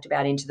we've talked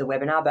about into the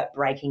webinar, but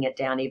breaking it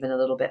down even a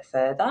little bit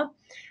further.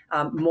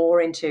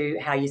 More into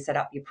how you set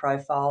up your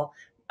profile,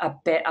 a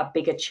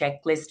bigger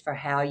checklist for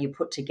how you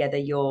put together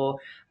your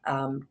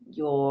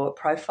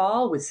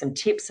profile with some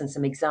tips and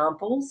some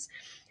examples.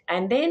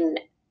 And then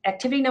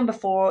activity number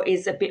 4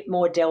 is a bit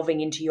more delving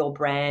into your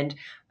brand,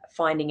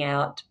 finding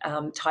out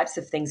types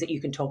of things that you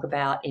can talk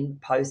about in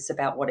posts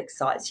about what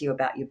excites you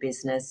about your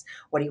business,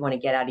 what do you want to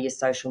get out of your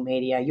social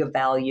media, your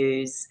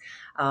values.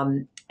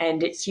 And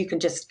you can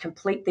just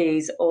complete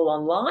these all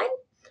online,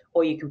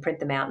 or you can print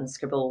them out and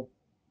scribble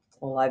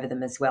all over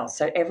them as well.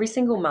 So every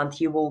single month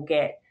you will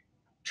get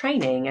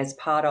training as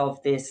part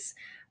of this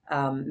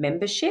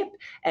membership,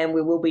 and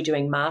we will be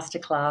doing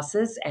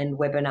masterclasses and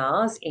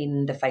webinars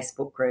in the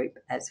Facebook group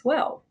as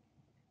well.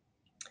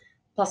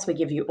 Plus, we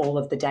give you all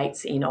of the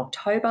dates in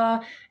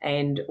October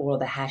and all of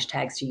the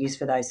hashtags to use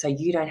for those. So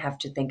you don't have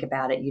to think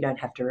about it. You don't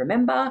have to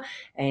remember.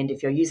 And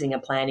if you're using a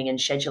planning and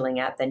scheduling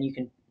app, then you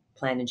can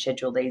plan and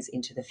schedule these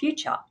into the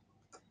future.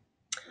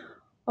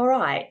 All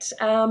right.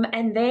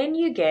 And then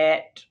you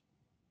get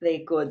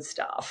the good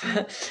stuff.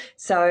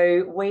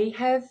 So we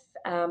have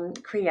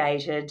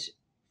created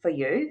for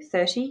you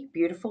 30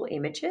 beautiful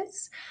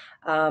images.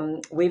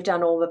 We've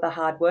done all of the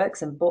hard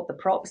works and bought the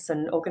props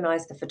and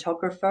organised the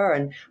photographer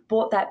and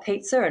bought that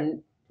pizza,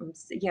 and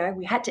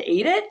we had to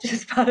eat it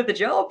as part of the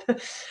job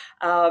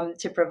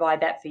to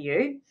provide that for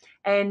you.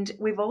 And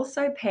we've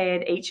also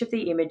paired each of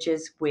the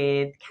images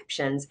with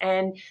captions,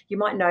 and you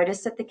might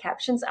notice that the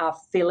captions are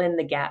fill in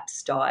the gap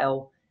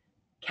style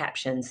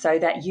captions so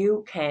that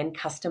you can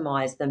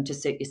customize them to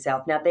suit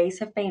yourself. Now, these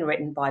have been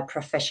written by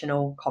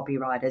professional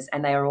copywriters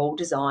and they are all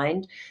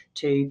designed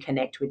to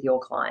connect with your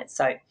clients.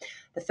 So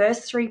the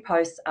first 3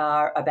 posts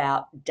are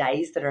about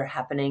days that are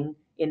happening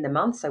in the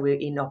month. So we're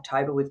in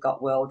October, we've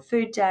got World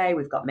Food Day,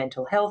 we've got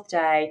Mental Health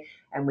Day,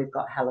 and we've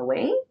got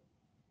Halloween.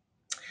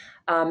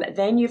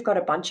 Then you've got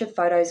a bunch of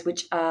photos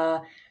which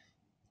are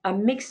a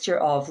mixture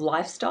of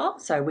lifestyle.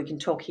 So we can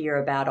talk here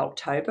about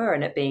October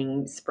and it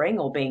being spring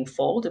or being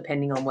fall,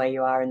 depending on where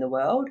you are in the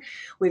world.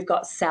 We've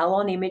got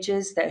salon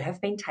images that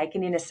have been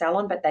taken in a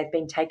salon, but they've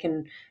been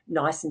taken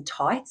nice and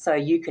tight so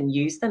you can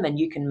use them and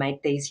you can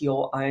make these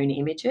your own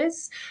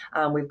images.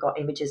 We've got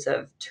images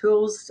of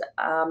tools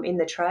in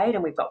the trade,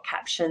 and we've got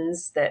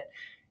captions that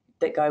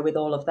go with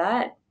all of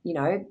that.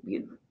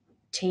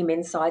 Team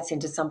insights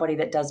into somebody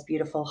that does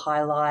beautiful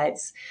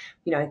highlights,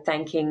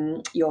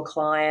 thanking your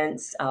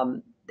clients.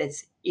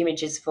 There's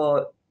images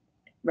for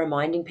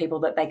reminding people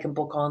that they can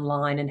book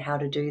online and how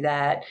to do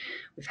that.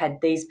 We've had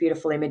these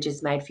beautiful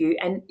images made for you.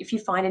 And if you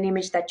find an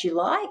image that you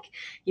like,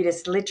 you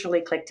just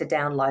literally click to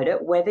download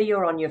it, whether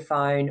you're on your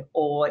phone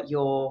or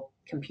you're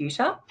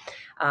computer,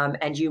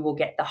 and you will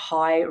get the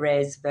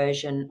high-res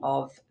version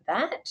of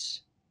that.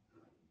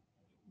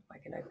 I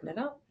can open it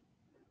up.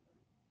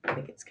 I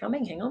think it's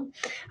coming. Hang on.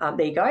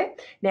 There you go.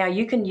 Now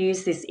you can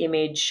use this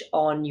image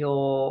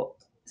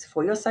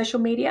for your social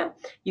media.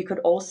 You could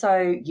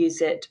also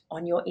use it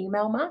on your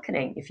email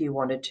marketing if you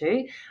wanted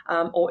to,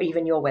 or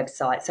even your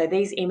website. So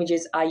these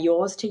images are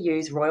yours to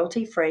use,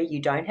 royalty free. You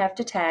don't have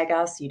to tag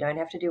us. You don't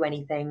have to do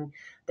anything.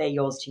 They're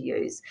yours to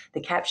use.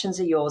 The captions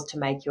are yours to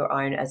make your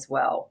own as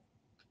well.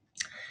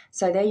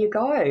 So there you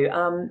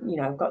go.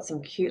 I've got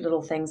some cute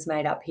little things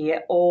made up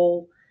here,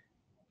 all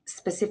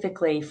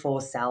specifically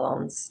for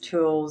salons,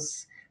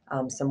 tools,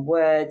 some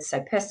words,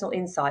 so personal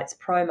insights,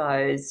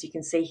 promos. You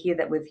can see here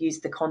that we've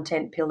used the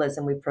content pillars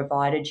and we've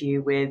provided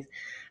you with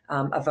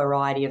a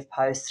variety of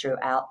posts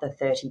throughout the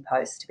 30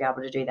 posts to be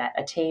able to do that.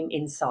 A team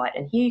insight,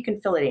 and here you can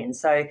fill it in.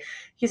 So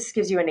this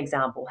gives you an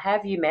example.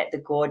 Have you met the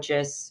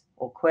gorgeous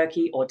or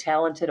quirky or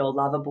talented or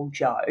lovable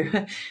Joe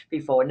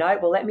before? No?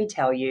 Well, let me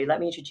tell you, let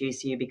me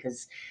introduce you,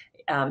 because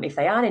if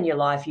they aren't in your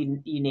life,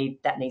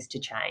 that needs to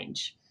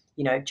change.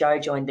 Joe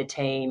joined the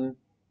team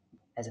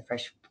as a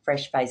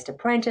fresh-faced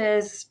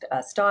apprentice,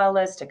 a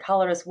stylist, a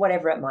colorist,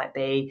 whatever it might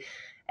be.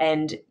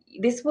 And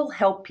this will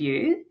help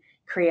you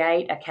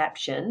create a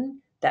caption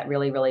that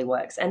really, really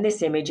works. And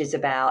this image is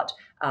about,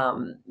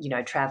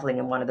 traveling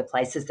in one of the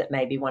places that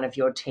maybe one of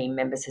your team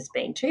members has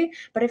been to.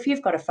 But if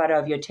you've got a photo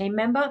of your team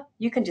member,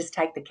 you can just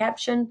take the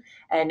caption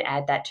and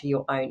add that to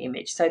your own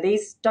image. So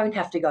these don't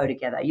have to go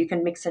together. You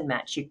can mix and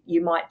match.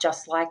 You might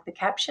just like the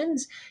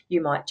captions.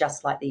 You might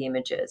just like the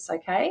images,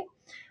 okay?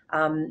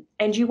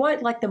 And you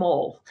won't like them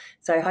all.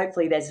 So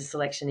hopefully there's a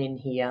selection in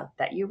here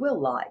that you will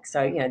like.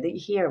 So,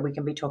 here we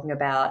can be talking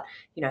about,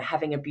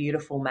 having a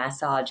beautiful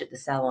massage at the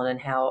salon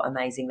and how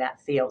amazing that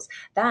feels.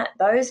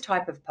 Those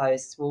type of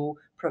posts will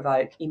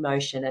provoke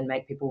emotion and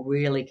make people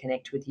really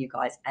connect with you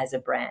guys as a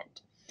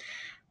brand.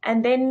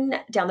 And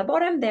then down the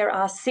bottom, there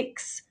are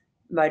 6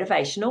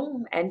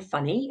 motivational and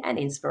funny and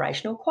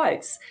inspirational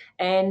quotes,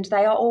 and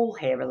they are all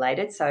hair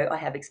related. So I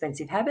have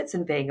expensive habits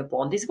and being a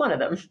blonde is one of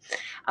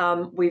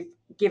them. We've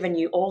given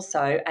you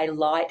also a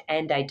light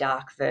and a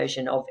dark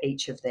version of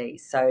each of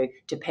these. So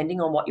depending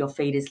on what your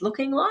feed is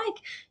looking like,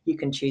 you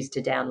can choose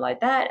to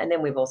download that. And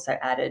then we've also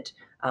added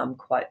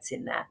quotes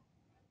in that.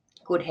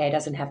 Good hair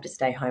doesn't have to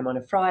stay home on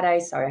a Friday.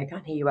 Sorry, I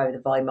can't hear you over the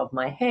volume of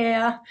my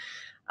hair.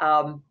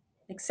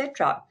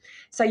 Etc.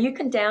 So you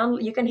can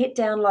hit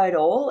download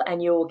all,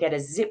 and you'll get a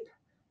zip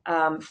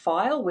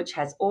file which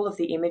has all of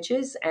the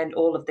images and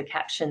all of the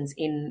captions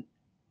in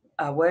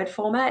a Word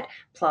format,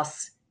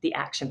 plus the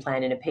action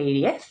plan in a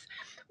PDF.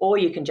 Or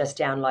you can just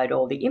download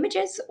all the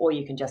images, or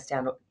you can just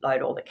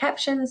download all the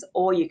captions,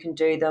 or you can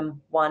do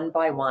them one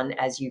by one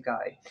as you go.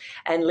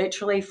 And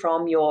literally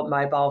from your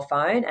mobile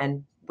phone,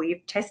 and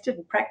we've tested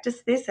and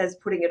practiced this as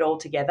putting it all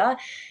together,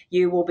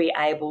 you will be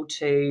able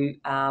to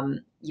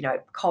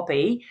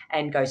copy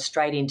and go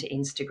straight into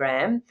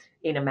Instagram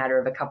in a matter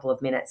of a couple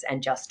of minutes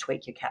and just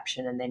tweak your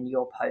caption, and then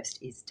your post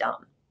is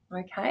done.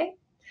 Okay?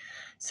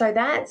 So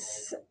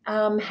that's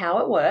how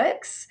it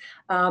works.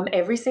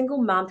 Every single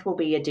month will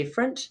be a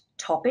different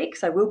topic.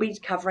 So we'll be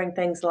covering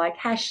things like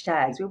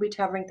hashtags. We'll be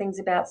covering things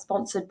about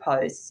sponsored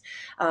posts.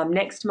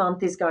 Next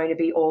month is going to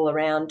be all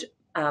around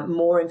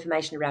more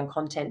information around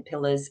content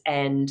pillars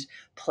and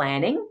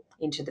planning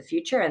into the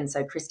future. And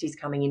so Christy's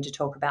coming in to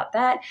talk about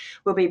that.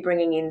 We'll be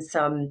bringing in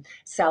some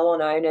salon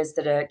owners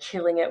that are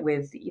killing it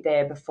with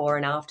their before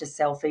and after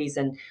selfies,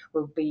 and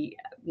we'll be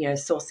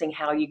sourcing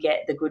how you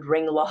get the good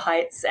ring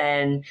lights,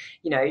 and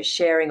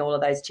sharing all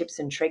of those tips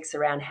and tricks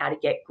around how to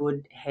get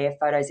good hair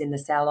photos in the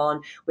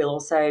salon. We'll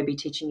also be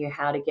teaching you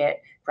how to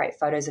get great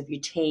photos of your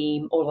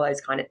team, all of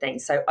those kind of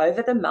things. So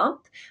over the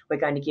month, we're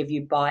going to give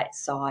you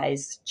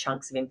bite-sized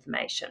chunks of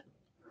information.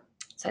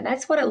 So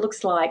that's what it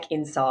looks like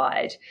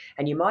inside.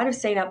 And you might have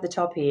seen up the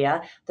top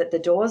here that the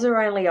doors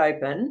are only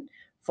open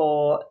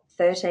for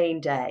 13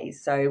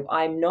 days. So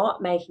I'm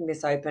not making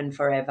this open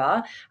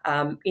forever.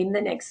 In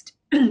the next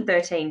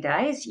 13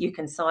 days, you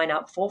can sign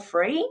up for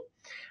free.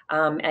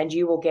 And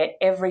you will get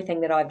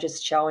everything that I've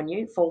just shown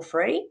you for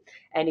free.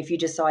 And if you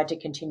decide to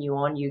continue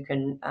on,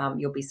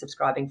 you'll be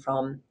subscribing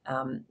from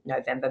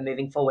November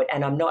moving forward.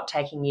 And I'm not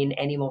taking in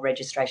any more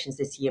registrations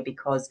this year,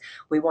 because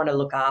we want to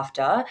look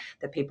after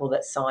the people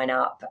that sign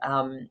up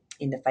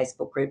in the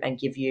Facebook group and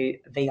give you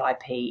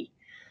VIP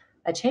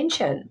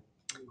attention.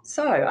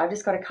 So I've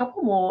just got a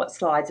couple more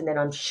slides, and then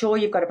I'm sure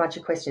you've got a bunch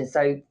of questions.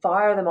 So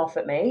fire them off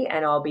at me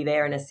and I'll be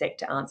there in a sec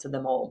to answer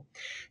them all.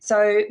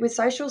 So with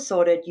Social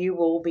Sorted, you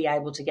will be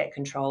able to get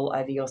control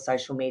over your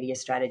social media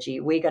strategy.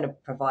 We're going to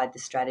provide the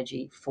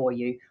strategy for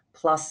you,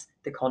 plus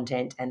the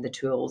content and the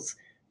tools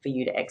for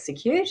you to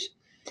execute.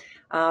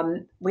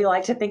 We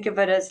like to think of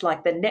it as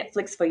like the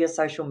Netflix for your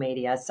social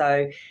media.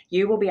 So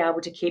you will be able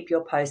to keep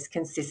your posts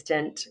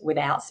consistent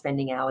without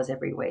spending hours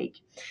every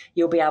week.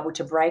 You'll be able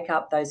to break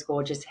up those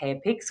gorgeous hair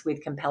pics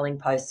with compelling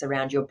posts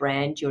around your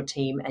brand, your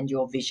team, and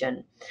your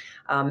vision.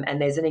 And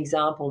there's an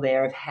example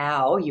there of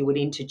how you would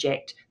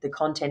interject the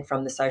content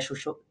from the Social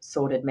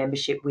Sorted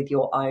membership with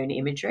your own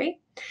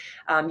imagery.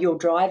 You'll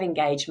drive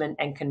engagement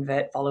and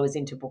convert followers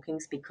into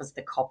bookings because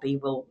the copy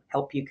will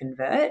help you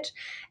convert,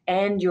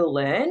 and you'll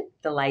learn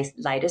the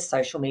latest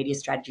social media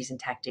strategies and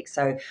tactics.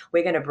 So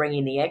we're going to bring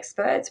in the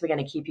experts. We're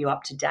going to keep you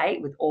up to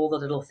date with all the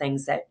little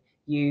things that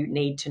you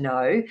need to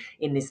know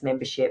in this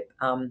membership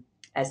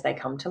as they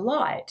come to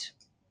light.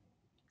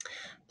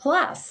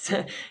 Plus,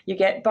 you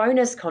get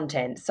bonus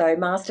content, so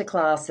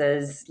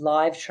masterclasses,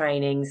 live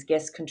trainings,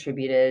 guest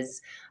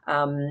contributors,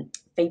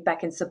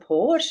 feedback and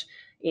support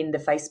in the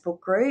Facebook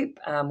group.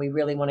 We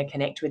really want to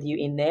connect with you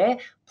in there,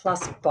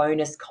 plus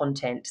bonus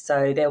content.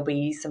 So there'll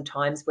be some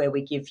times where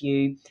we give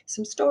you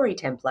some story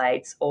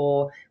templates,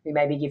 or we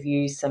maybe give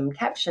you some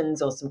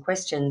captions or some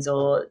questions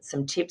or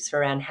some tips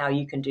around how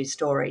you can do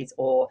stories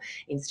or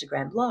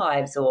Instagram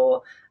lives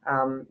or,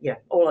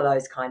 all of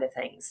those kind of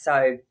things.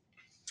 So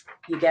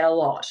you get a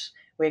lot.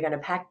 We're going to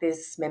pack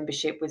this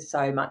membership with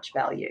so much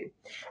value.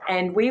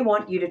 And we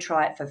want you to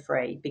try it for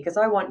free because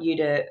I want you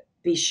to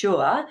be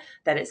sure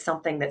that it's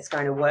something that's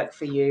going to work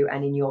for you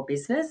and in your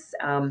business.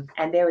 And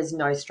there is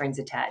no strings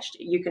attached.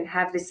 You can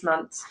have this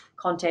month's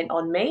content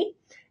on me.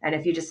 And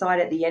if you decide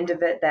at the end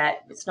of it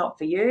that it's not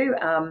for you,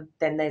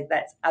 then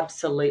that's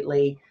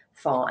absolutely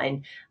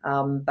fine.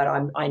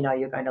 But I know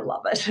you're going to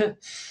love it.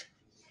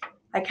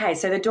 Okay,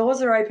 so the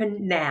doors are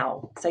open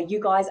now. So you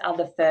guys are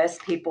the first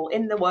people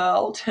in the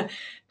world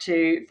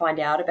to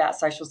find out about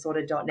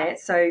socialsorted.net.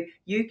 So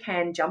you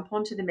can jump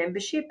onto the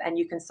membership and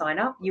you can sign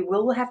up. You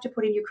will have to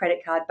put in your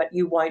credit card, but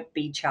you won't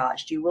be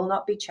charged. You will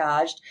not be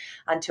charged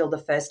until the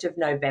 1st of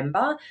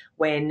November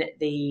when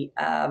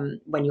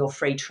when your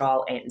free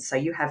trial ends. So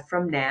you have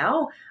from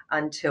now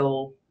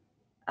until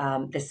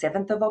the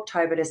 7th of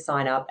October to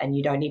sign up, and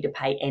you don't need to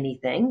pay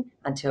anything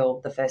until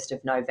the 1st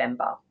of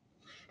November.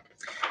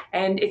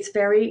 And it's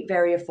very,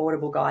 very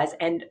affordable, guys.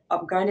 And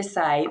I'm going to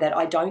say that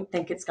I don't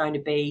think it's going to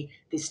be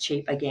this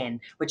cheap again,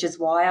 which is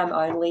why I'm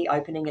only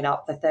opening it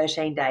up for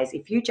 13 days.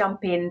 If you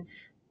jump in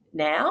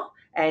now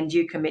and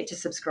you commit to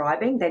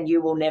subscribing, then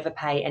you will never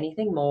pay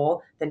anything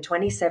more than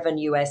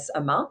 $27 US a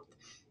month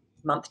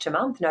to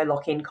month, no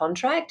lock-in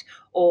contract,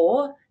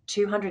 or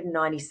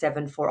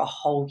 $297 for a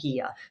whole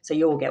year. So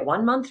you will get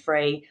 1 month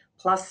free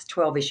plus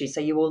 12 issues.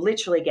 So you will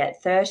literally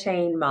get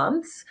 13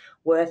 months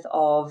worth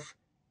of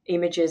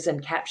images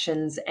and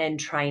captions and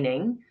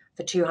training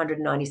for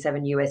 $297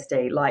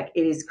 USD. Like,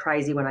 it is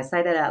crazy when I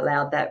say that out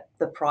loud, that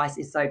the price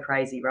is so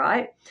crazy,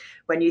 right?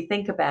 When you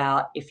think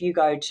about if you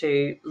go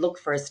to look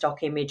for a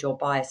stock image or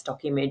buy a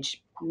stock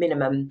image,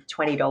 minimum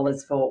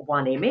 $20 for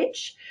one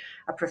image.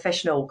 A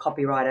professional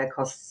copywriter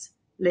costs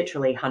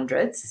literally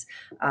hundreds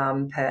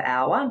per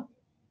hour.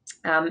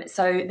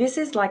 So this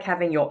is like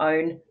having your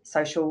own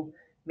social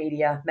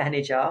media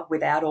manager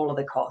without all of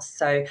the costs.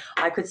 So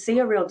I could see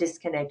a real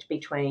disconnect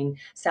between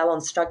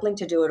salons struggling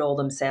to do it all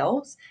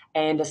themselves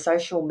and a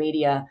social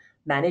media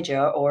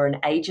manager or an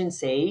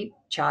agency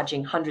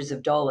charging hundreds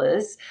of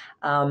dollars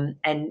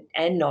and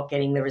not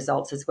getting the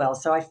results as well.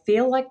 So I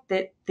feel like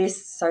that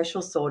this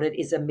Social Sorted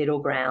is a middle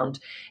ground.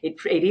 It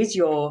is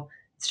your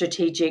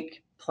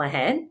strategic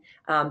plan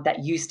that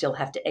you still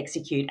have to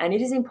execute. And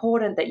it is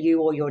important that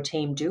you or your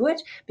team do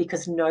it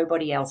because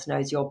nobody else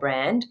knows your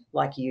brand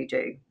like you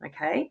do,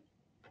 okay?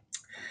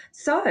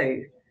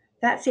 So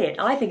that's it.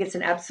 I think it's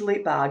an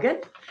absolute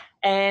bargain.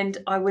 And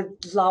I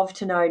would love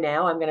to know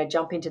now, I'm going to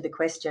jump into the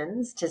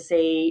questions to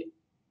see,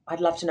 I'd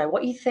love to know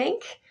what you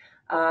think.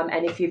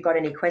 And if you've got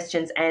any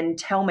questions, and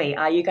tell me,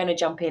 are you going to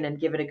jump in and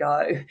give it a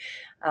go?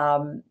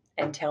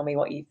 And tell me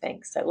what you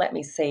think. So let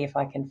me see if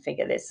I can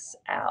figure this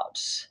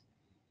out.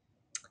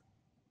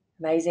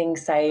 Amazing,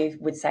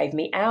 would save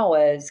me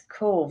hours.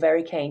 Cool,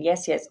 very keen.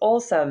 Yes,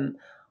 awesome.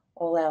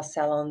 All our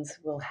salons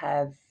will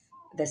have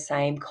the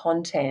same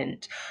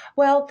content.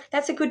 Well,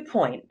 that's a good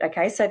point.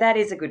 Okay, so that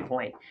is a good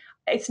point.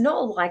 It's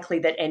not likely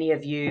that any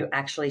of you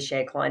actually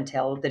share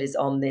clientele that is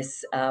on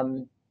this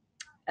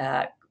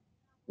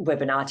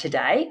webinar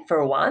today,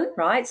 for one,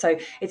 right? So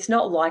it's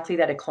not likely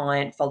that a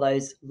client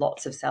follows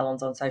lots of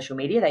salons on social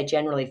media. They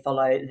generally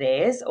follow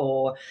theirs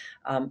or,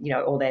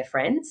 or their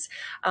friends.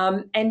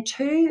 And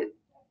two,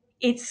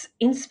 it's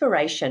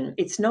inspiration.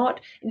 It's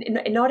not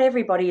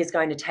everybody is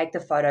going to take the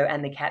photo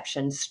and the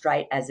caption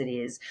straight as it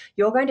is.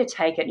 You're going to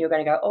take it and you're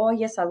going to go, oh,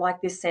 yes, I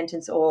like this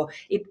sentence, or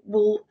it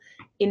will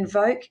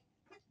invoke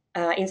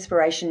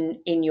inspiration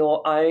in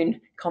your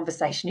own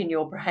conversation in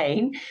your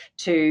brain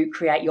to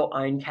create your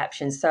own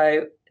captions.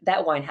 So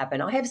that won't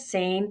happen. I have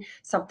seen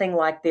something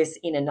like this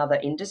in another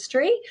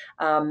industry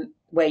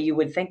where you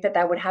would think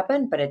that would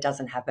happen, but it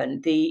doesn't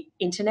happen. The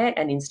internet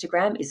and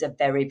Instagram is a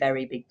very,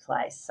 very big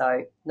place,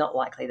 so not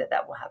likely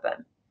that will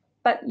happen.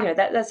 But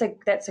that's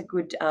a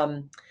good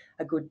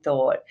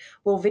thought.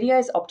 Will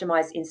videos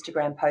optimize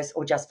Instagram posts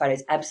or just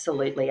photos?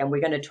 Absolutely, and we're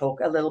going to talk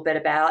a little bit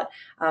about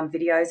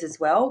videos as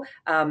well.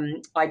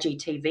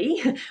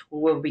 IGTV,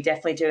 we'll be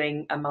definitely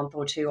doing a month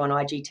or two on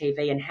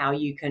IGTV and how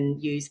you can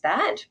use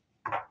that.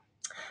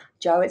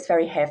 Joe, it's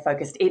very hair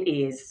focused. It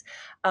is.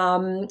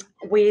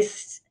 We're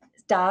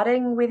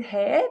starting with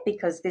hair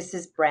because this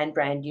is brand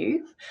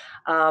new.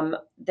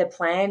 The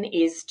plan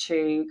is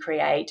to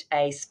create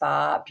a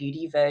spa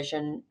beauty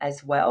version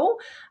as well,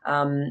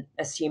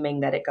 assuming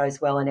that it goes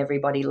well and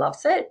everybody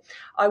loves it.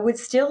 I would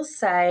still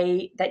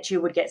say that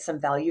you would get some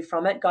value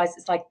from it. Guys,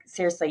 it's like,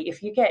 seriously,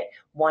 if you get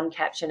one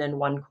caption and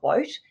one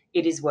quote,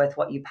 it is worth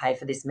what you pay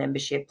for this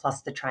membership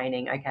plus the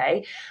training,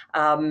 okay?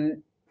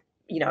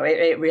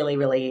 It really,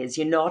 really is.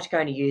 You're not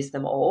going to use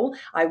them all.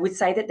 I would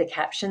say that the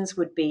captions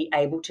would be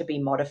able to be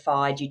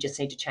modified. You just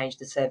need to change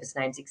the service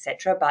names,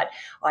 etc. But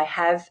I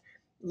have,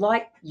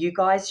 like you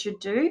guys should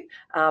do,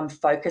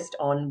 focused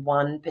on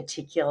one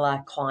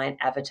particular client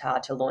avatar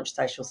to launch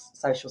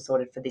Social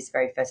Sorted for this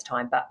very first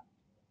time. But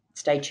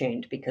stay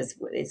tuned because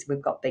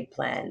we've got big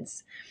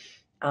plans.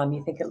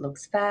 You think it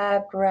looks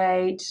fab?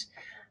 Great.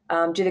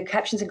 Do the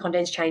captions and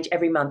contents change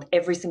every month,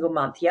 every single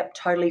month? Yep,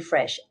 totally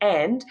fresh.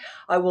 And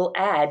I will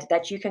add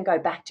that you can go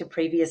back to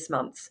previous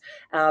months,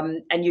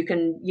 and you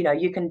can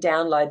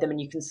download them and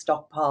you can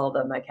stockpile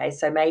them. Okay,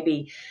 so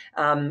maybe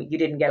you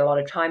didn't get a lot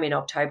of time in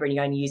October and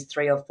you only use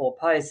 3 or 4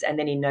 posts, and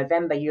then in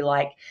November you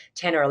like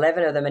 10 or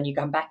 11 of them, and you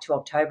come back to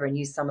October and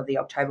use some of the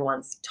October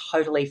ones.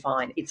 Totally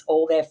fine. It's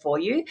all there for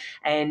you,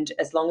 and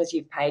as long as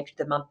you've paid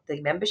the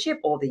monthly membership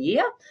or the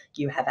year,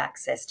 you have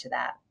access to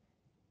that.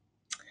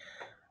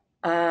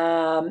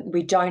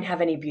 We don't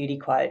have any beauty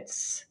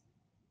quotes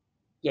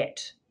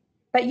yet,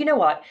 but you know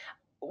what?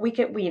 We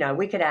could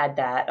add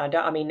that.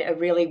 It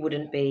really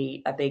wouldn't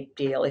be a big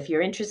deal. If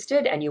you're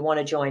interested and you want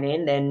to join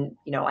in, then,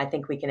 I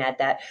think we can add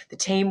that. The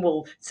team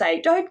will say,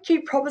 don't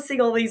keep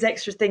promising all these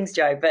extra things,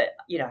 Jo, but,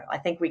 I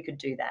think we could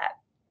do that.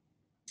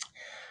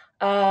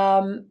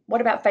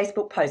 What about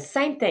Facebook posts?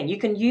 Same thing. You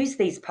can use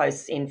these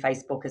posts in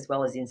Facebook as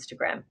well as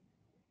Instagram.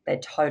 They're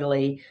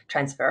totally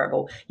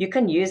transferable. You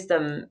can use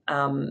them,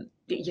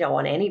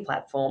 on any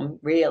platform,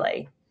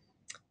 really.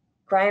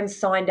 Graham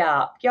signed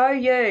up. Yo,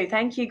 you.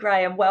 Thank you,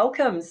 Graham.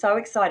 Welcome. So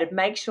excited.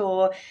 Make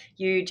sure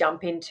you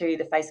jump into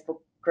the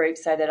Facebook group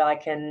so that I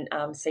can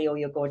see all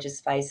your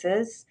gorgeous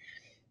faces.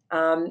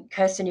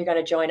 Kirsten, you're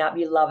going to join up.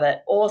 You love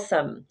it.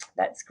 Awesome.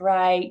 That's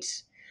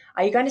great.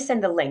 Are you going to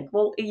send the link?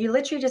 Well, you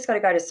literally just got to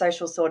go to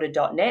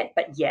socialsorted.net.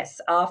 But yes,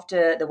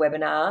 after the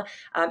webinar,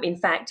 in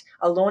fact,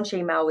 a launch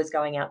email was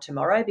going out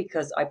tomorrow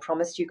because I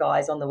promised you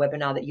guys on the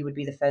webinar that you would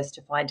be the first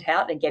to find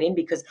out and get in,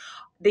 because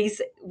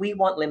we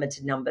want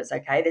limited numbers,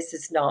 okay? This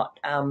is not,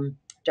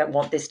 don't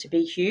want this to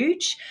be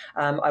huge.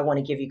 I want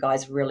to give you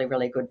guys really,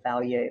 really good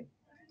value.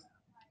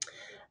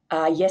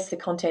 Yes, the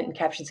content and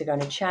captions are going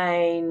to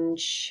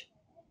change.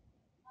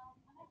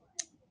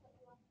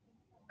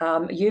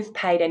 You've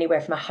paid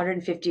anywhere from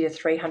 $150 to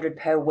 $300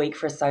 per week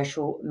for a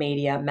social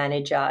media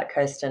manager,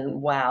 Kirsten.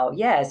 Wow.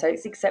 Yeah, so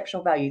it's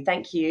exceptional value.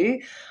 Thank you.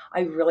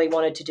 I really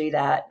wanted to do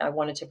that. I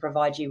wanted to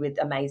provide you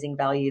with amazing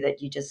value that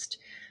you just,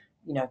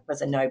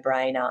 was a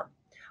no-brainer.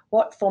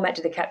 What format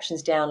do the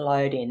captions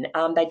download in?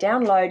 They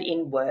download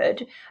in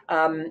Word.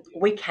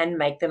 We can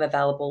make them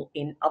available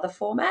in other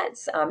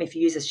formats. If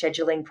you use a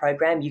scheduling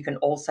program, you can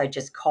also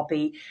just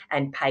copy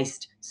and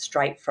paste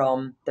straight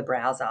from the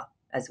browser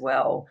as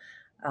well.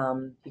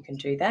 You can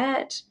do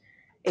that.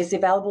 Is the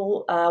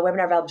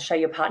webinar available to show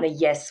your partner?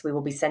 Yes, we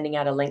will be sending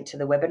out a link to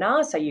the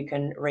webinar so you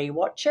can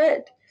re-watch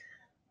it.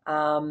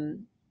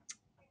 And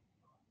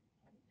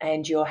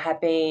you're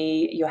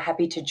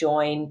happy to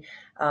join,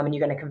 and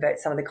you're going to convert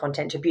some of the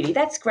content to beauty.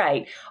 That's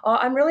great.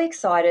 I'm really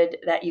excited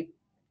that you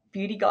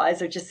beauty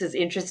guys are just as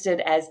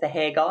interested as the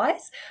hair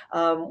guys.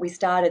 We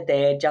started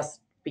there just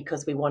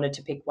because we wanted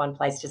to pick one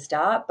place to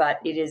start, but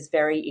it is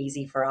very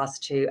easy for us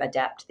to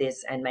adapt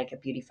this and make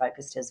it beauty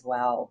focused as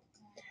well.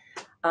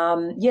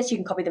 Yes, you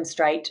can copy them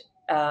straight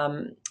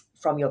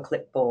from your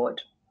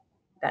clipboard.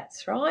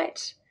 That's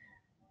right.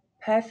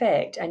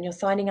 Perfect. And you're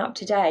signing up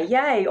today.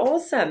 Yay,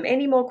 awesome.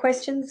 Any more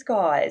questions,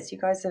 guys? You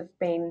guys have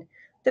been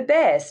the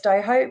best.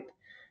 I hope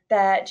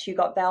that you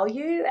got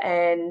value,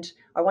 and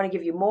I want to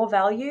give you more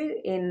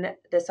value in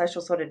the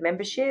Social Sorted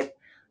membership.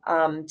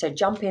 So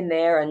jump in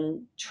there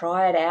and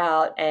try it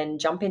out, and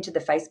jump into the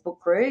Facebook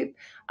group.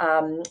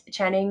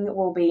 Channing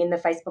will be in the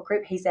Facebook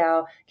group. He's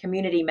our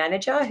community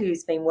manager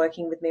who's been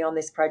working with me on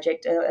this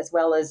project, as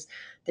well as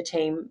the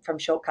team from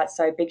Shortcut.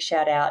 So big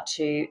shout out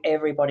to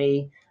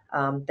everybody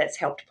that's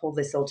helped pull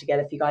this all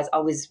together for you guys. I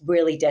was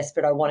really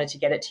desperate. I wanted to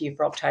get it to you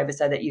for October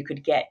so that you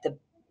could get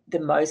the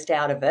most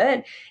out of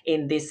it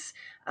in this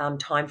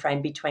time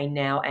frame between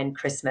now and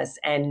Christmas.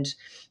 And,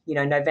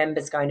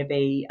 November's going to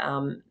be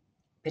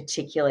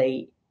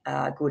particularly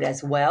good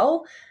as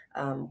well,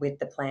 with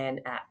the Plan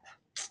app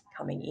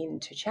coming in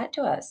to chat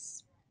to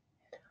us.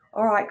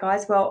 All right,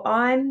 guys. Well,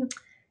 I'm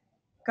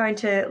going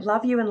to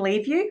love you and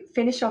leave you,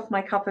 finish off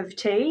my cup of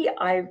tea.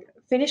 I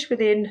finished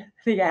within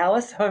the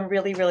hour, so I'm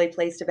really, really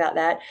pleased about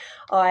that.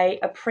 I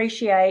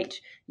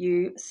appreciate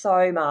you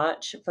so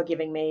much for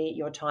giving me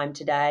your time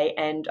today,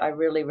 and I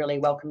really, really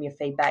welcome your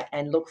feedback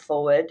and look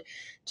forward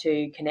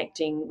to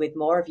connecting with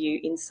more of you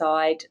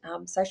inside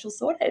Social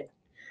Sorted.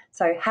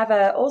 So have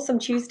an awesome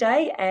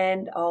Tuesday,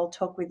 and I'll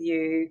talk with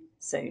you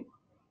soon.